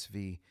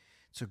ESV.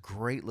 It's a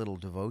great little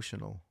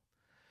devotional.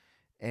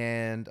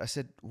 And I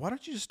said, why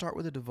don't you just start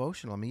with a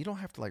devotional? I mean, you don't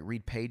have to like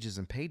read pages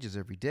and pages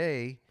every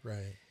day.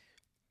 Right.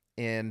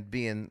 And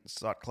being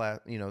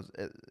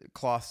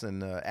cloths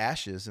and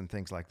ashes and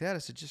things like that. I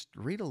said, just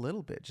read a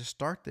little bit. Just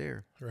start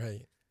there.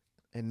 Right.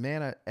 And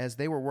man, as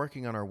they were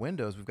working on our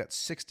windows, we've got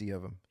 60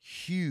 of them,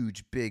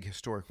 huge, big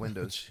historic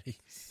windows.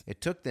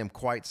 It took them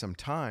quite some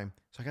time.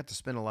 So I got to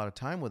spend a lot of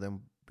time with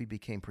them. We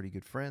became pretty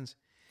good friends.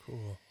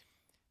 Cool.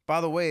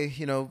 By the way,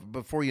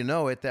 before you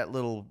know it, that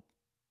little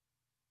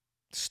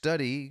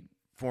study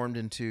formed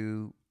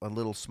into a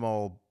little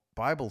small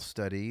Bible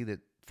study that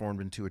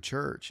formed into a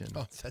church. And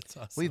that's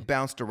awesome. we've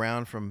bounced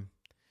around from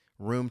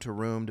room to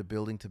room to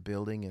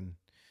building. And,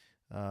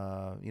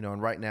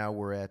 and right now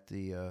we're at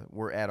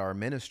our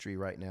ministry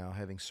right now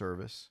having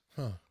service.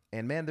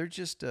 And man, they're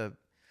just,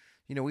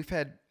 we've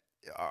had,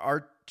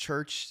 our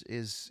church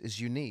is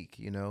unique.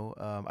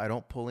 I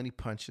don't pull any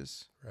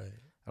punches. Right.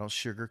 I don't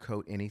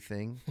sugarcoat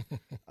anything.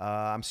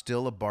 I'm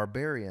still a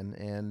barbarian,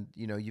 and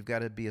you've got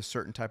to be a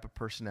certain type of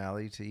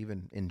personality to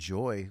even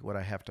enjoy what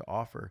I have to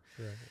offer.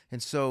 Right.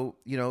 And so,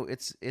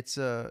 it's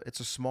a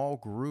small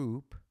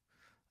group,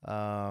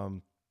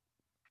 compared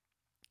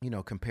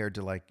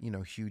to like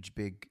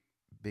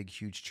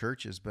huge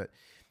churches. But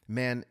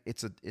man,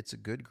 it's a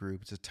good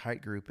group. It's a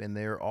tight group, and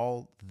they're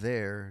all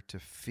there to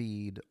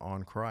feed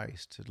on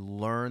Christ, to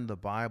learn the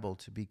Bible,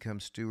 to become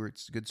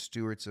good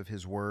stewards of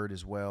His Word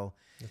as well.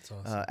 That's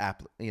awesome.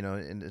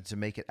 And to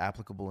make it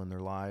applicable in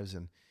their lives.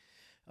 And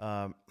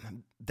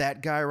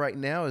that guy right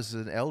now is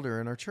an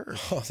elder in our church.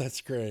 Oh,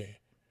 that's great.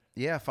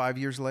 Yeah, 5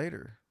 years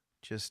later,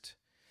 just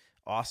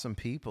awesome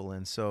people.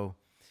 And so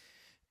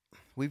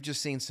we've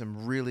just seen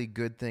some really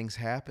good things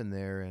happen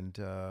there. And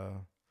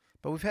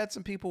but we've had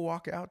some people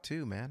walk out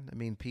too, man. I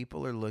mean,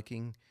 people are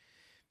looking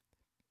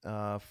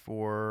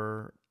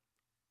for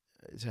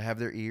to have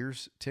their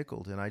ears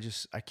tickled, and I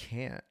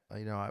can't.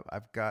 I'm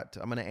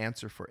going to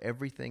answer for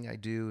everything I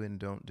do and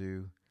don't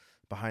do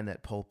behind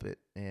that pulpit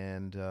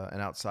and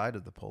outside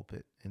of the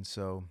pulpit, and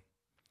so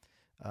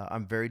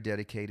I'm very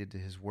dedicated to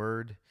His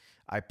Word.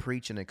 I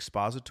preach in an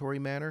expository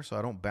manner, so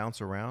I don't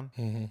bounce around.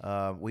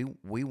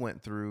 We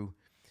went through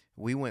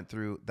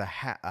the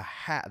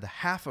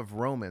half of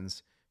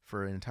Romans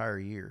for an entire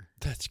year.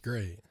 That's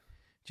great.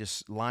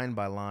 Just line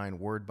by line,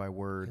 word by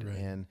word. Right.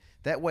 And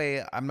that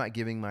way I'm not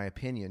giving my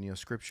opinion.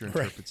 Scripture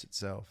interprets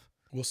itself.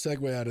 We'll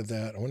segue out of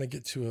that. I want to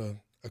get to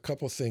a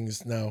couple of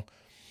things now.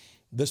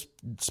 This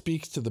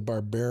speaks to the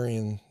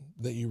barbarian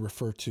that you've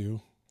referred to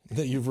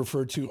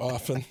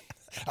often.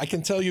 I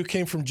can tell you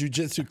came from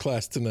jiu-jitsu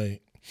class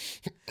tonight.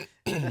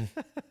 All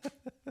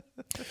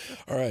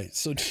right.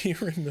 So do you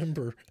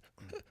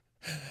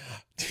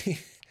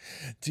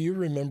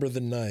remember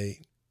the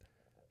night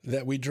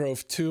that we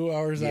drove 2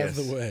 hours out of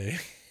the way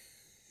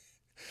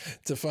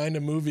to find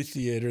a movie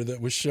theater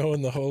that was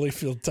showing the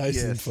Holyfield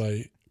Tyson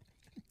fight?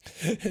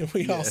 And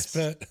we all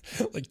spent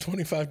like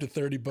 $25 to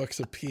 $30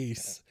 a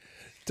piece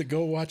to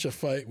go watch a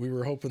fight we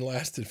were hoping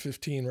lasted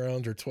 15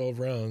 rounds or 12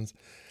 rounds.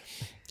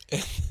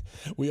 And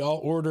we all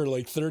ordered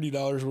like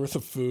 $30 worth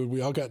of food.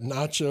 We all got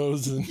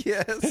nachos and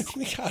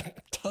we got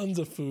tons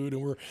of food.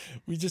 And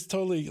we just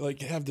totally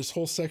like have this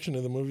whole section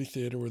of the movie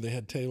theater where they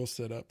had tables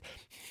set up.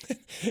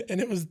 And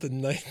it was the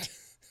night.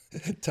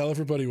 Tell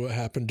everybody what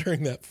happened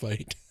during that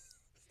fight.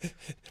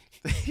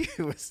 It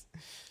was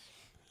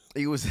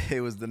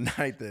the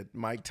night that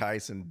Mike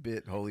Tyson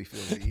bit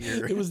Holyfield's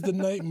ear. It was the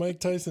night Mike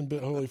Tyson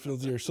bit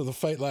Holyfield's ear. So the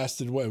fight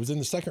lasted what? It was in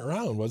the second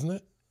round, wasn't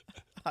it?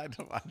 I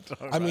don't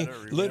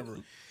remember.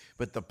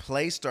 But the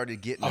play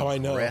started getting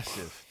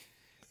aggressive,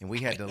 and we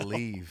had to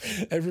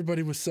leave.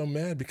 Everybody was so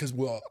mad because,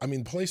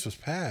 the place was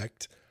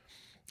packed,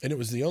 and it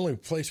was the only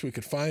place we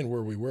could find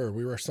where we were.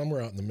 We were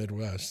somewhere out in the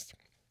Midwest.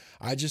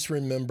 I just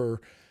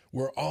remember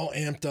we're all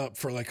amped up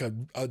for like a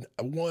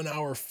 1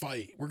 hour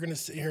fight. We're going to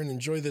sit here and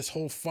enjoy this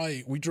whole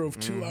fight. We drove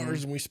 2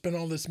 hours and we spent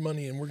all this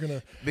money, and we're going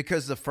to...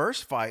 Because the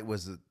first fight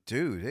was,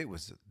 it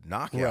was a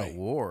knockout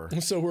war.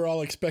 And so we're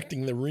all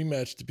expecting the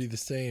rematch to be the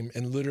same,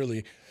 and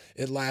literally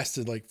it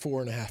lasted like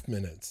 4.5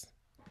 minutes.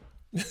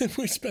 And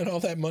we spent all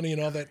that money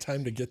and all that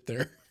time to get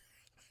there.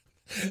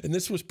 And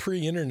this was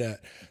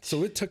pre-internet,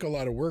 so it took a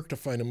lot of work to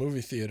find a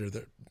movie theater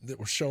that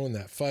was showing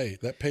that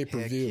fight, that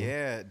pay-per-view. Heck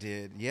yeah, it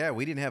did. Yeah,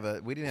 we didn't have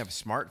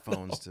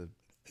smartphones to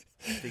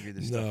figure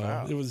this stuff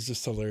out. It was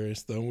just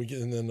hilarious though.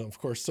 And then of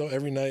course, so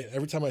every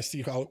time I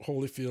see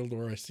Holyfield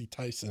or I see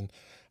Tyson,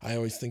 I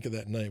always think of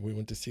that night we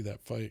went to see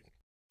that fight.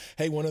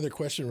 Hey, one other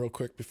question real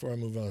quick before I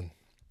move on.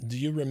 Do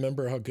you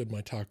remember how good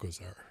my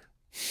tacos are?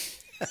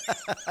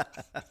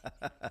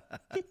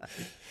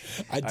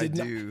 I did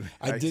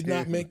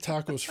not make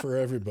tacos for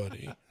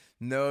everybody.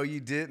 No, you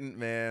didn't,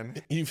 man.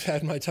 You've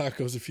had my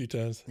tacos a few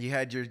times. You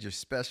had your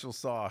special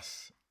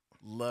sauce.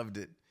 Loved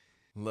it.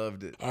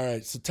 All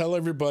right, so tell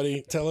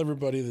everybody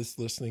that's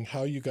listening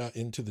how you got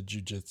into the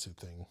jiu-jitsu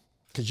thing,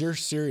 because you're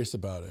serious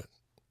about it.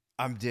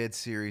 I'm dead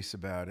serious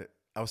about it.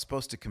 I was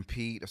supposed to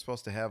compete. I was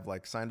supposed to have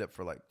signed up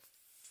for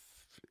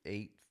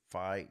 8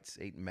 fights,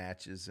 8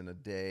 matches in a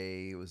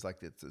day. It was like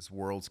this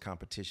world's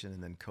competition,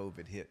 and then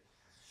COVID hit.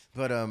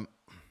 But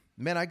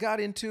man, I got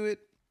into it.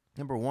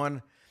 Number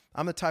one,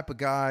 I'm the type of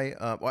guy.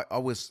 I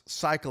was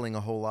cycling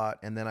a whole lot,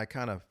 and then I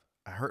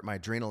hurt my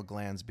adrenal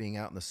glands being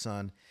out in the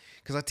sun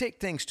because I take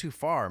things too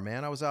far,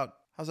 man. I was out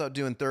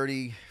doing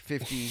 30,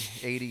 50,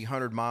 80,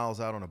 100 miles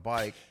out on a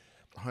bike.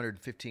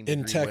 115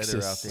 degree weather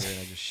out there, and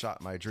I just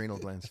shot my adrenal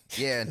glands.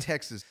 Yeah, in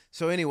Texas.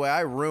 So anyway,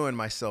 I ruined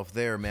myself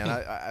there, man.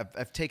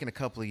 I've taken a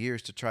couple of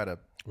years to try to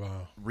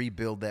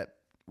rebuild that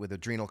with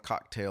adrenal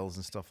cocktails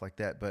and stuff like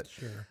that. But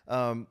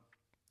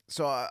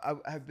so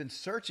I've been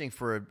searching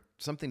for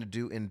something to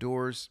do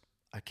indoors.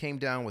 I came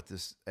down with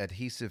this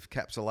adhesive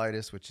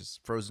capsulitis, which is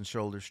frozen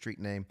shoulder, street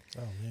name.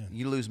 Oh man!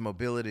 You lose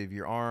mobility of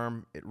your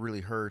arm. It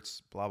really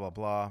hurts. Blah blah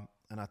blah.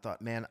 And I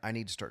thought, man, I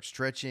need to start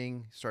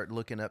stretching. Start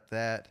looking up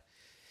that.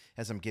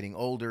 As I'm getting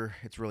older,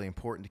 it's really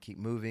important to keep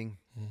moving.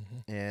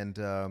 Mm-hmm. And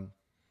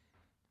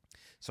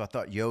so I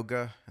thought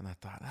yoga, and I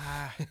thought,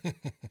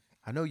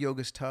 I know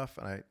yoga's tough,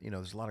 and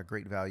there's a lot of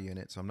great value in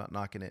it, so I'm not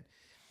knocking it.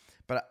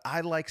 But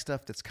I like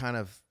stuff that's kind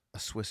of a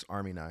Swiss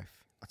Army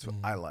knife. That's what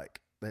I like.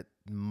 That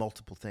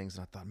multiple things.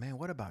 And I thought, man,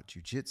 what about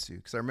jiu-jitsu?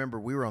 Because I remember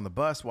we were on the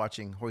bus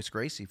watching Royce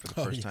Gracie for the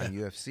first time,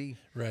 UFC,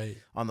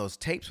 on those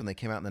tapes when they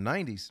came out in the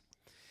 90s.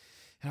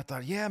 And I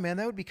thought, yeah, man,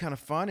 that would be kind of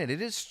fun. And it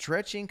is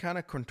stretching, kind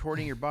of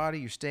contorting your body.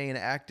 You're staying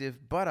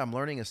active, but I'm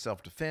learning a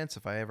self-defense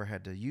if I ever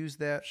had to use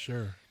that.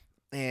 Sure.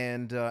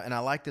 And I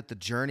like that the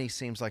journey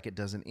seems like it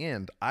doesn't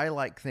end. I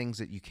like things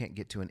that you can't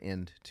get to an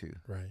end to.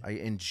 Right. I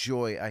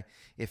enjoy.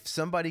 If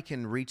somebody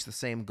can reach the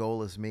same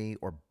goal as me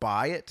or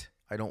buy it,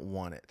 I don't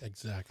want it.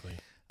 Exactly.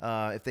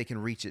 If they can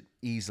reach it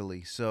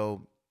easily.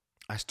 So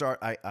I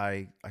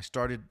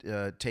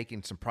started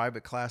taking some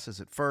private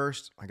classes at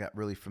first. I got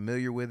really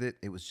familiar with it.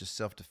 It was just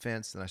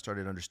self-defense. Then I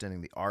started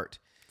understanding the art.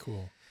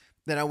 Cool.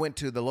 Then I went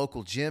to the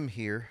local gym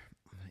here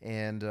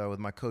and with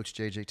my coach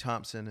J.J.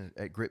 Thompson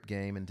at Grip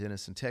Game in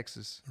Denison,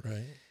 Texas.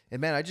 Right. And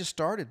man, I just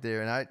started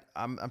there, and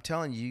I'm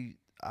telling you,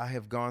 I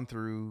have gone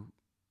through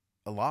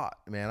a lot,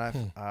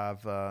 man.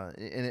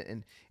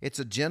 And it's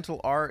a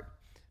gentle art,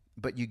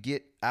 but you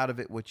get out of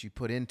it what you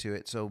put into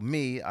it. So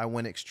I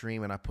went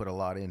extreme, and I put a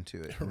lot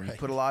into it. When you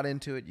put a lot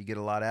into it, you get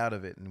a lot out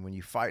of it. And when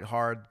you fight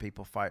hard,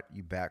 people fight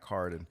you back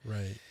hard.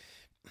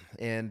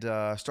 And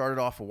started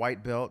off a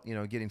white belt,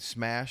 getting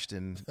smashed,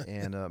 and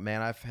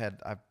man,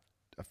 I've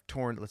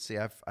torn. Let's see,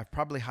 I've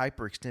probably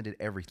hyperextended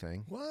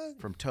everything. What?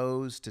 From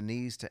toes to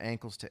knees to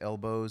ankles to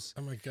elbows.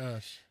 Oh my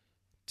gosh.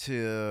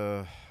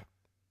 To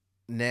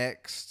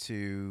necks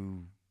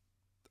to.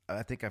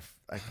 I think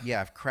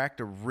I've cracked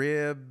a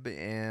rib,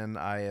 and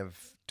I have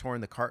torn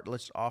the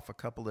cartilage off a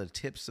couple of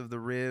tips of the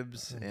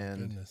ribs,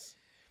 and goodness.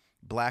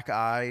 Black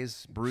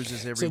eyes,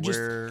 bruises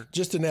everywhere. So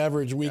just an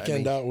average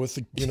weekend out with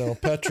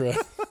Petra.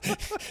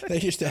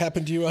 That used to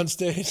happen to you on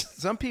stage.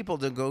 Some people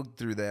don't go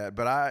through that,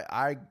 but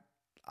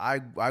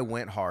I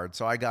went hard,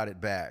 so I got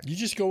it back. You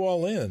just go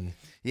all in.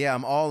 Yeah,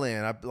 I'm all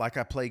in. I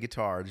play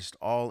guitar, just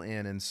all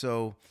in, and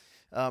so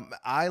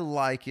I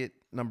like it.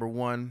 Number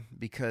one,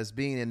 because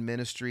being in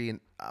ministry,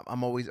 and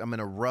I'm in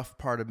a rough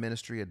part of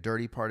ministry, a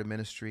dirty part of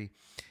ministry,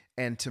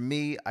 and to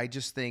me, I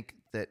just think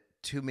that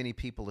too many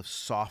people have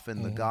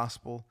softened the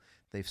gospel.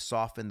 They've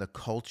softened the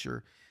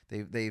culture.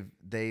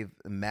 They've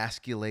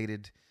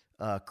emasculated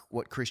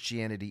what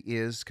Christianity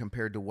is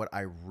compared to what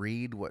I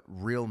read, what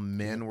real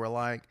men were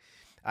like.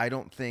 I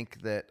don't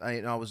think that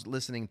I was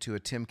listening to a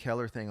Tim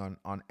Keller thing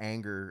on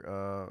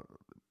anger.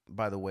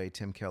 By the way,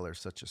 Tim Keller is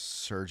such a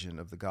surgeon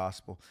of the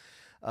gospel.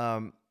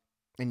 And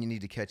you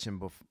need to catch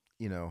him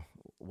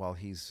while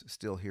he's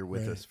still here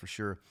with us for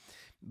sure.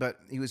 But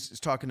he was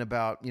talking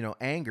about,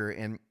 anger,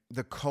 and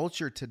the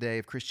culture today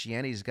of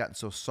Christianity has gotten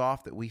so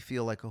soft that we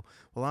feel like, oh,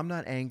 well, I'm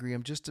not angry.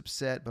 I'm just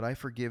upset, but I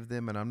forgive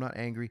them, and I'm not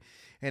angry.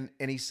 And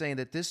he's saying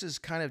that this is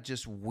kind of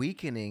just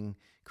weakening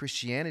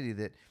Christianity,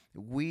 that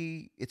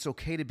it's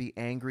okay to be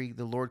angry.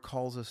 The Lord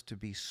calls us to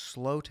be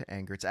slow to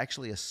anger. It's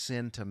actually a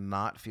sin to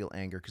not feel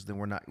anger, because then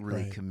we're not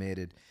really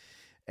committed.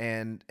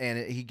 And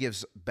he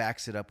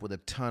backs it up with a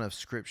ton of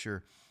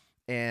scripture,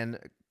 and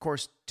of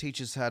course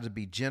teaches how to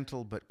be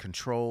gentle but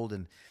controlled,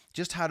 and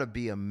just how to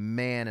be a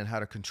man and how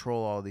to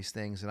control all these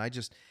things. And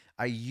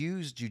I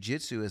use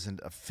jiu-jitsu as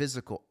a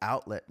physical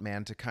outlet,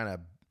 man, to kind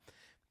of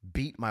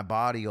beat my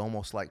body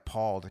almost like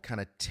Paul, to kind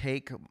of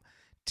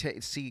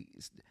see.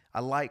 I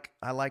like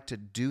to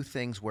do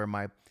things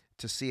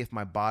to see if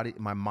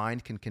my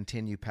mind can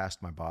continue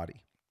past my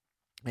body,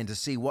 and to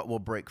see what will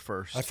break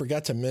first. I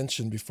forgot to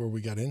mention before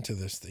we got into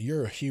this that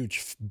you're a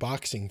huge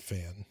boxing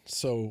fan.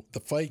 So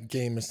the fight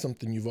game is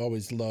something you've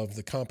always loved,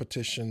 the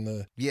competition,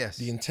 the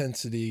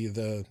intensity,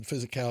 the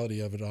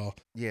physicality of it all.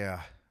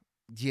 Yeah.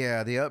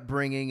 Yeah, the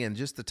upbringing and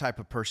just the type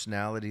of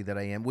personality that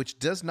I am, which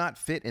does not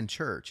fit in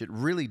church. It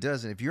really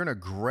doesn't. If you're an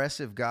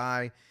aggressive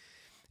guy,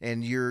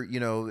 and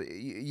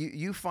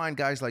you find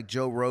guys like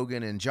Joe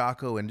Rogan and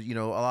Jocko and,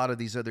 a lot of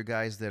these other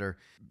guys that are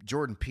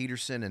Jordan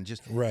Peterson and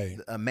just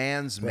a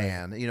man's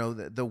man.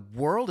 The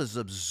world is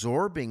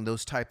absorbing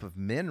those type of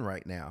men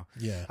right now.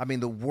 Yeah. I mean,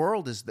 the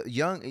world is, the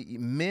young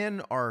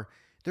men are,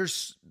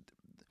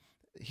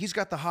 he's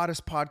got the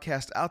hottest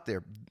podcast out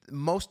there.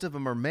 Most of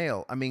them are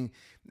male. I mean,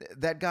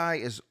 that guy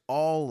is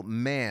all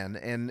man,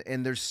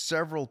 and there's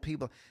several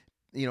people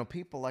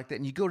like that.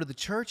 And you go to the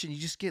church and you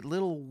just get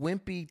little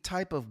wimpy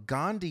type of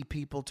Gandhi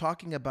people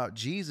talking about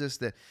Jesus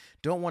that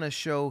don't want to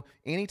show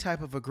any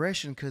type of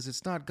aggression because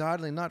it's not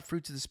godly, not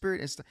fruits of the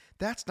Spirit.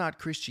 That's not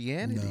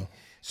Christianity. No.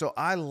 So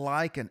I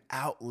like an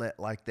outlet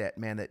like that,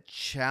 man, that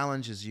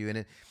challenges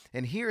you.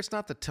 And here it's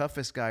not the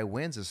toughest guy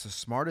wins. It's the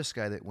smartest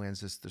guy that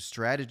wins. It's the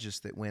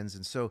strategist that wins.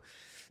 And so,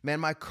 man,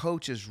 my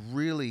coach is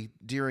really,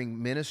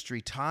 during ministry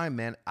time,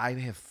 man, I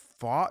have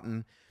fought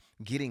and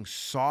getting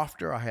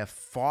softer. I have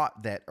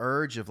fought that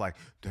urge of like,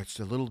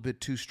 that's a little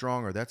bit too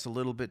strong, or that's a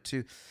little bit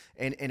too,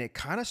 and it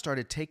kind of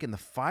started taking the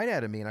fight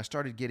out of me, and I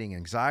started getting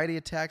anxiety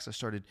attacks. I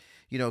started,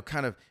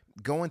 kind of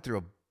going through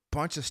a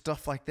bunch of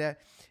stuff like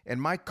that.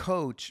 And my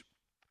coach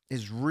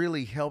has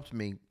really helped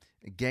me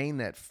gain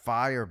that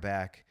fire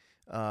back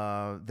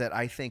that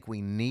I think we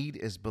need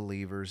as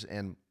believers.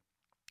 And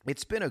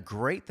it's been a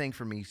great thing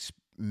for me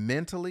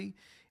mentally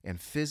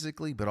and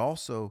physically, but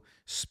also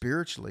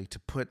spiritually, to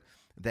put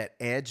that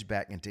edge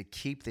back and to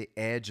keep the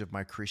edge of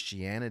my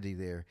Christianity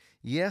there.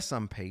 Yes,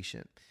 I'm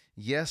patient.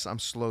 Yes, I'm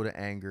slow to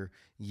anger.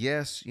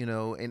 Yes,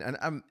 and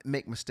I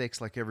make mistakes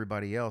like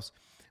everybody else,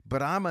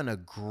 but I'm an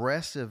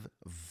aggressive,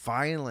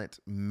 violent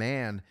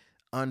man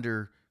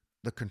under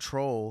the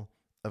control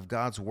of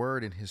God's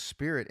word and his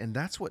Spirit. And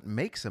that's what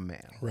makes a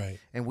man. Right.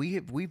 And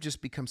we've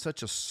just become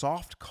such a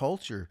soft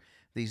culture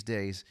these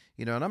days,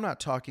 and I'm not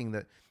talking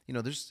that,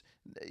 there's,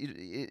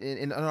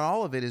 and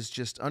all of it is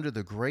just under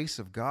the grace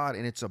of God.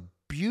 And it's a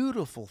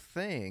beautiful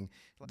thing.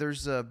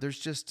 There's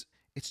just,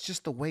 it's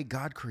just the way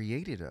God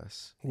created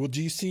us. Well,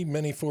 do you see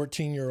many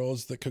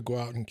 14-year-olds that could go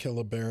out and kill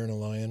a bear and a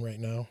lion right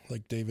now,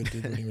 like David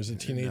did when he was a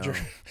teenager?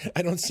 No.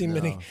 I don't see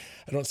many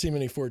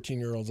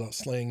 14-year-olds out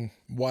slaying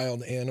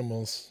wild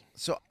animals.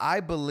 So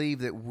I believe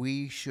that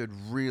we should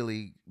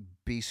really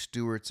be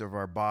stewards of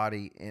our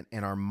body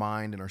and our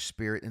mind and our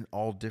spirit in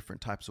all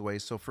different types of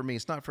ways. So for me,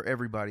 it's not for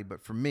everybody,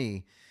 but for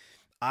me,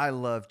 I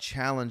love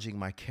challenging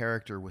my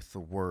character with the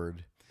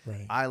word.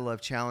 Right. I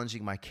love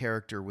challenging my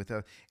character with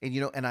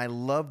and I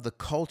love the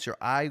culture.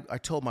 I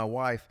told my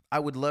wife I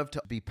would love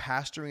to be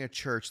pastoring a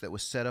church that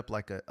was set up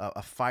like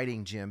a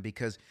fighting gym,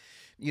 because,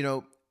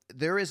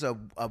 there is a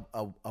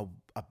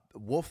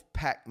wolf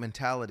pack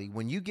mentality.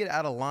 When you get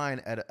out of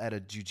line at a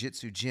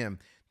jiu-jitsu gym,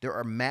 there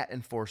are mat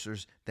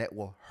enforcers that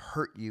will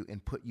hurt you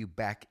and put you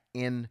back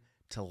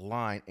into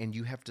line, and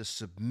you have to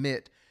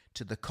submit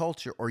to the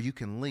culture or you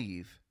can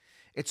leave.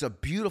 It's a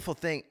beautiful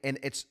thing, and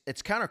it's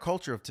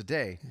counterculture of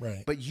today.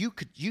 Right. But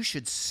you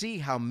should see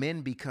how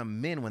men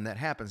become men when that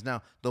happens.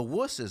 Now, the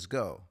wusses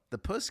go. The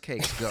puss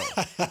cakes go.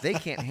 They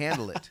can't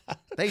handle it.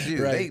 They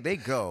do. Right. They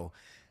go.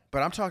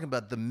 But I'm talking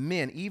about the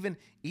men. Even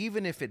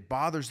if it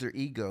bothers their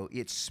ego,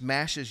 it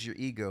smashes your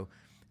ego,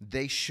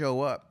 they show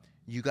up.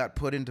 You got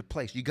put into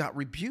place. You got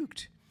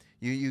rebuked.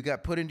 You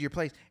got put into your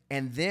place.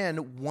 And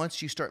then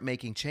once you start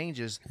making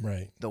changes,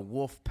 right, the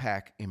wolf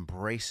pack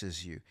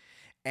embraces you.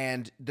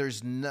 And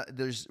there's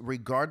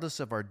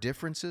regardless of our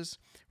differences,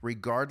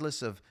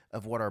 regardless of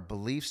what our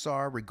beliefs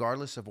are,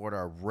 regardless of what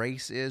our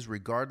race is,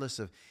 regardless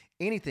of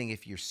anything,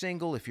 if you're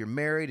single, if you're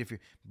married, if you're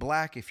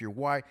black, if you're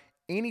white,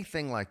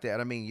 anything like that.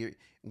 I mean,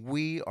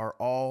 we are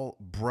all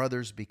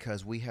brothers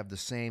because we have the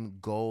same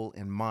goal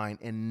in mind.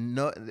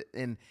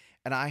 And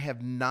I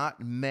have not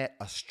met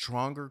a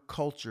stronger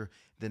culture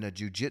than a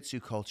jiu-jitsu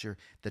culture.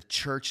 The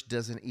church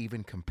doesn't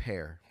even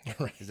compare.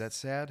 Right. Is that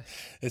sad?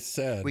 It's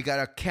sad. We got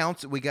a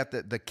council. We got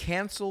the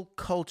cancel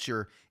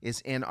culture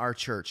is in our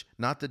church,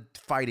 not the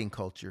fighting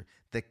culture.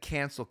 The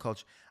cancel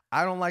culture.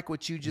 I don't like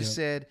what you just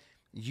said.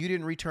 You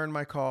didn't return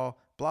my call.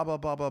 Blah blah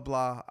blah blah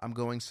blah. I'm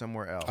going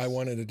somewhere else. I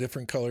wanted a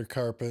different color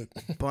carpet.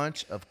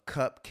 Bunch of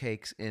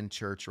cupcakes in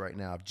church right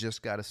now. I've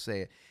just got to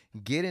say it.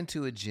 Get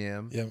into a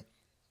gym. Yep.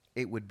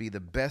 It would be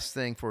the best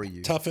thing for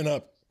you. Toughen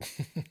up.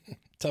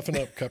 Toughen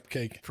up,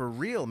 cupcake. For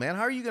real, man.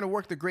 How are you going to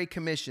work the Great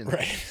Commission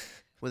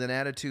with an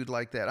attitude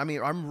like that? I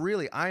mean,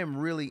 I am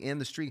really in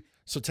the street.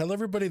 So tell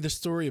everybody the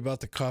story about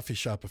the coffee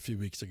shop a few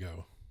weeks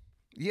ago.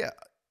 Yeah,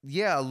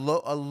 a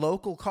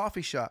local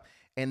coffee shop.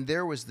 And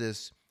there was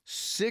this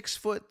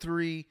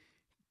 6'3",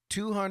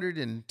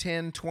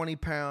 210,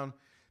 20-pound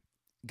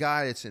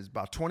guy that's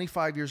about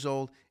 25 years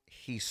old.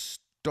 He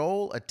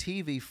stole a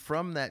TV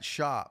from that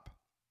shop,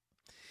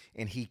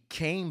 and he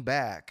came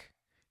back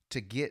to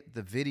get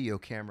the video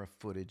camera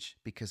footage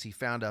because he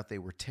found out they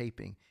were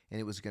taping and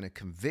it was going to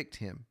convict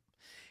him.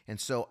 And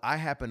so I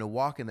happened to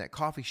walk in that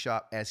coffee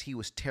shop as he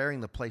was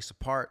tearing the place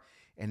apart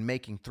and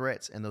making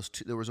threats. And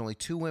there was only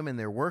 2 women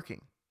there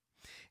working.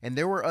 And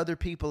there were other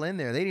people in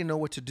there. They didn't know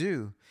what to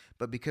do.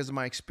 But because of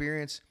my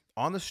experience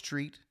on the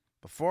street,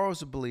 before I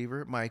was a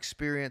believer, my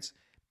experience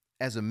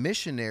as a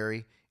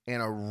missionary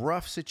in a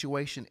rough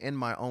situation in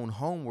my own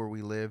home where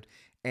we lived,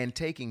 and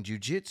taking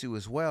jiu-jitsu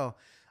as well,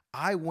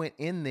 I went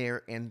in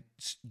there and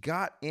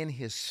got in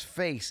his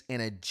face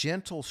in a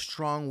gentle,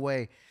 strong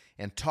way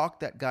and talked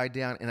that guy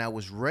down. And I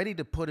was ready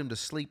to put him to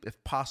sleep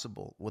if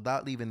possible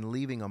without even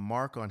leaving a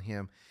mark on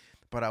him.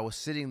 But I was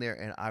sitting there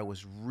and I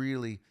was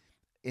really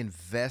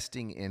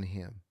investing in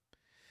him.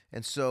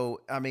 And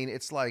so, I mean,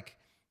 it's like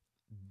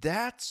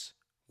that's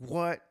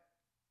what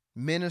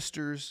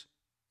ministers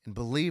and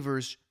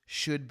believers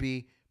should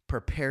be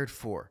prepared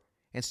for,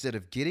 instead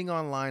of getting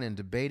online and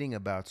debating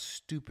about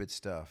stupid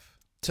stuff.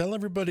 Tell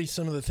everybody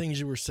some of the things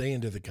you were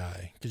saying to the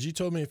guy, because you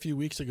told me a few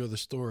weeks ago the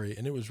story,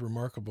 and it was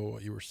remarkable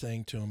what you were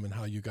saying to him and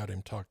how you got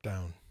him talked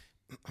down.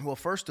 Well,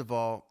 first of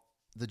all,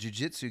 the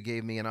jiu-jitsu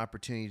gave me an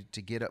opportunity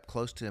to get up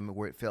close to him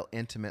where it felt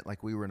intimate,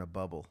 like we were in a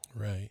bubble.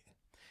 Right.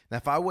 Now,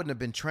 if I wouldn't have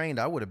been trained,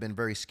 I would have been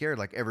very scared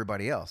like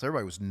everybody else.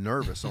 Everybody was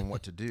nervous on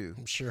what to do.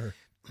 I'm sure.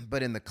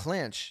 But in the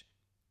clinch,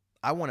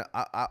 I want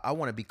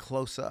to be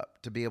close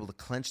up to be able to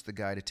clinch the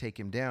guy to take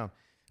him down.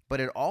 But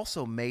it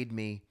also made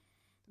me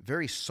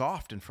very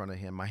soft in front of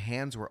him. My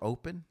hands were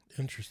open.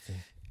 Interesting.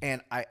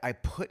 And I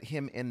put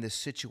him in this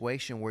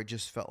situation where it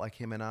just felt like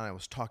him and I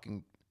was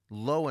talking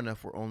low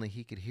enough where only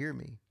he could hear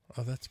me.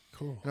 Oh, that's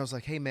cool. And I was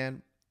like, hey,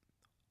 man,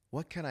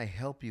 what can I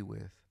help you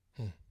with?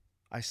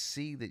 I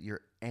see that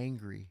you're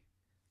angry.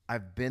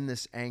 I've been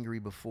this angry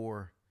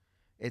before.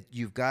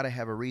 You've got to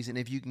have a reason.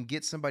 If you can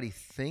get somebody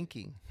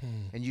thinking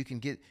and you can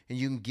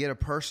get a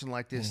person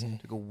like this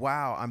to go,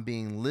 wow, I'm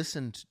being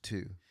listened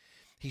to.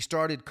 He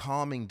started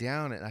calming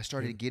down and I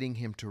started getting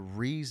him to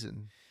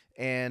reason.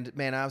 And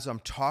man, as I'm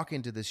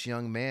talking to this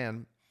young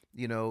man,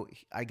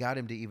 I got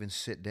him to even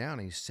sit down.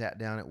 He sat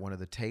down at one of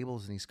the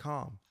tables and he's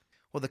calm.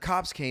 Well, the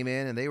cops came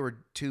in and they were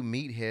 2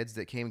 meatheads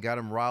that came, got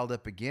him riled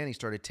up again. He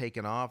started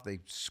taking off. They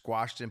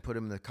squashed him, put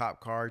him in the cop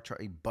car.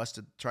 He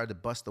tried to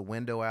bust the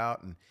window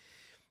out, and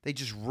they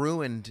just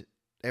ruined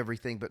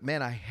everything, but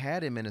man, I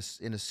had him in a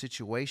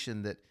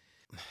situation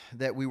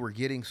that we were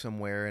getting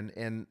somewhere,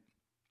 and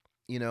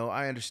you know,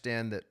 I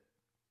understand that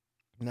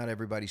not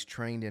everybody's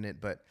trained in it,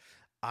 but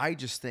I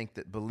just think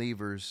that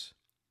believers,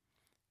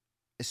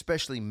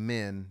 especially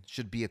men,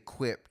 should be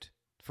equipped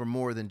for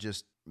more than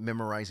just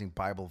memorizing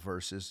Bible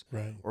verses,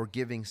 right, or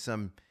giving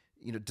some,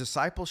 you know,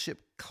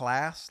 discipleship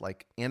class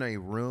like in a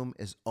room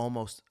is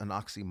almost an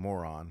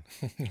oxymoron.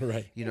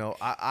 right. You know,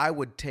 I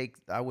would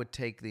take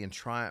the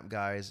Triumph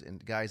guys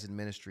and guys in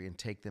ministry and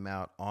take them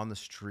out on the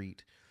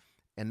street,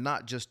 and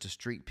not just to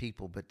street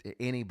people, but to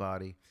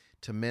anybody,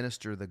 to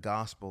minister the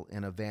gospel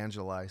and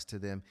evangelize to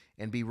them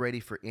and be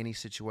ready for any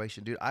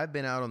situation. Dude, I've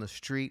been out on the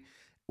street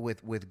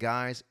with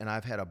guys, and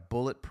I've had a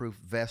bulletproof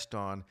vest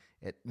on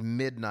at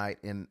midnight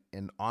in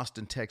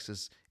Austin,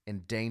 Texas,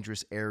 in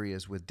dangerous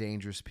areas with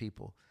dangerous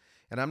people.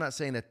 And I'm not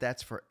saying that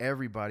that's for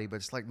everybody, but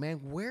it's like, man,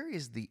 where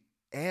is the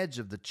edge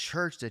of the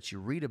church that you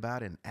read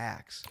about in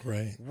Acts?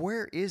 Right.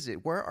 Where is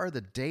it? Where are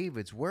the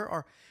Davids?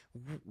 What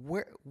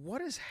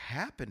has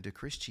happened to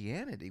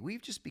Christianity?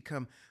 We've just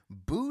become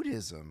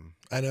Buddhism.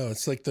 I know.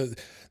 It's like the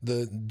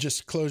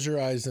just close your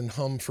eyes and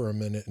hum for a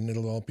minute and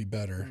it'll all be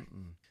better.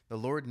 The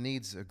Lord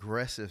needs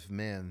aggressive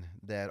men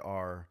that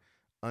are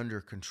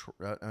under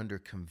control, under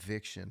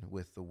conviction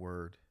with the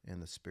Word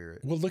and the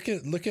Spirit. Well, look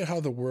at how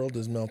the world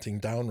is melting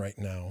down right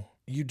now.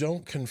 You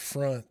don't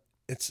confront.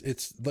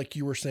 It's like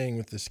you were saying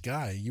with this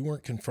guy. You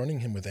weren't confronting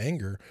him with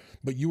anger,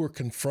 but you were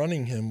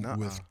confronting him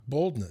with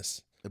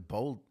boldness.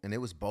 And it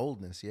was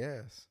boldness,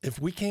 yes. If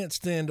we can't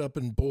stand up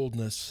in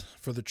boldness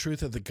for the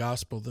truth of the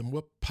gospel, then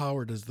what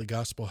power does the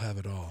gospel have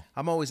at all?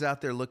 I'm always out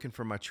there looking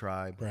for my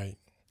tribe. Right.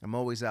 I'm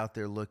always out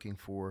there looking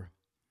for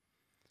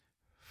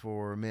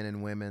men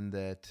and women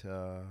that,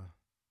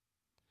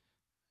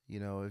 you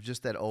know,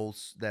 just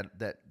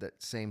that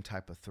same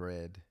type of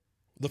thread.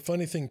 The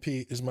funny thing,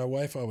 Pete, is my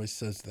wife always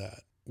says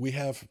that. We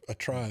have a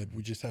tribe.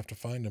 We just have to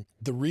find them.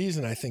 The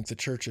reason I think the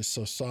church is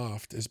so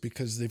soft is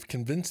because they've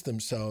convinced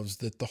themselves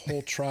that the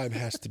whole tribe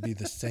has to be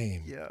the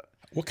same. Yeah.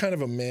 What kind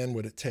of a man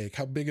would it take?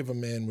 How big of a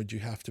man would you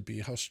have to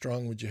be? How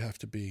strong would you have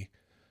to be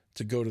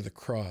to go to the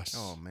cross?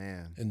 Oh,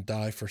 man. And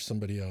die for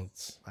somebody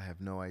else? I have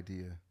no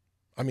idea.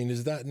 I mean,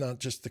 is that not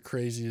just the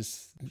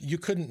craziest? You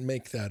couldn't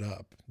make that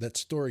up. That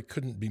story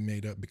couldn't be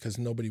made up because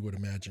nobody would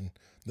imagine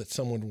that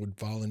someone would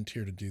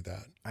volunteer to do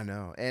that. I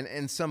know.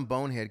 And some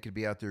bonehead could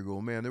be out there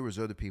going, man, there was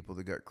other people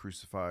that got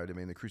crucified. I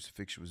mean, the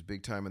crucifixion was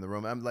big time in the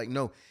Rome. I'm like,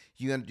 no,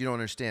 you don't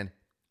understand.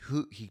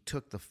 He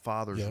took the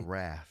Father's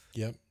wrath.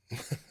 Yep.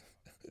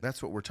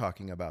 That's what we're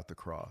talking about, the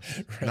cross,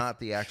 right. Not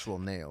the actual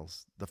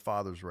nails, the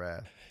Father's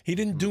wrath. He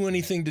didn't do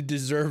anything to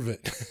deserve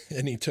it,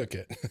 and he took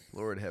it.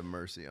 Lord have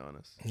mercy on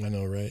us. I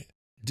know, right?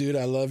 Dude,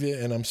 I love you,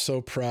 and I'm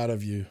so proud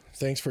of you.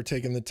 Thanks for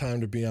taking the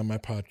time to be on my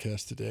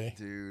podcast today.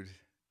 Dude,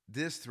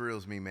 this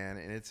thrills me, man,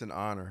 and it's an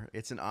honor.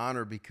 It's an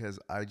honor because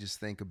I just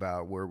think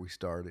about where we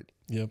started.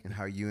 Yep. And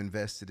how you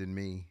invested in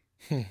me.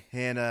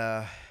 And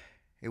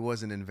it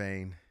wasn't in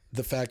vain.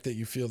 The fact that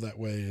you feel that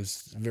way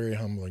is very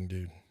humbling,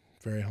 dude.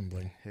 Very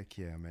humbling. Heck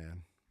yeah,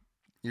 man.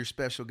 You're a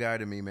special guy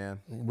to me,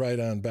 man. Right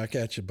on. Back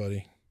at you,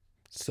 buddy.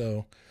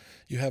 So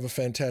you have a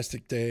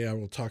fantastic day. I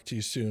will talk to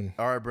you soon.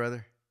 All right,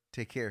 brother.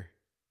 Take care.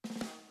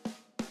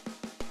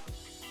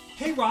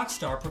 Hey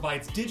Rockstar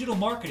provides digital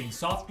marketing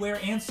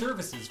software and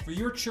services for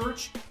your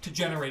church to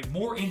generate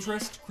more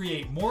interest,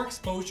 create more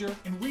exposure,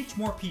 and reach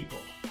more people.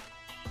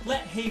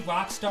 Let Hey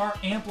Rockstar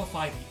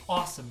amplify the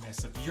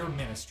awesomeness of your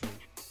ministry.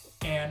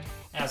 And,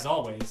 as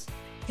always,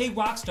 Hey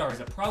Rockstar is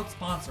a proud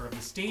sponsor of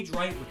the Stage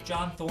Right with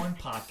John Thorne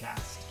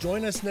podcast.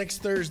 Join us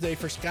next Thursday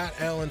for Scott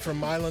Allen from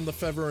Mylon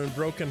Lefevre and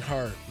Broken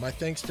Heart. My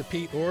thanks to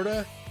Pete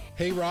Orta,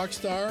 Hey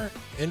Rockstar,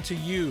 and to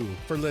you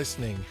for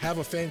listening. Have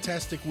a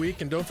fantastic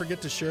week, and don't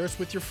forget to share us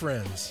with your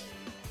friends.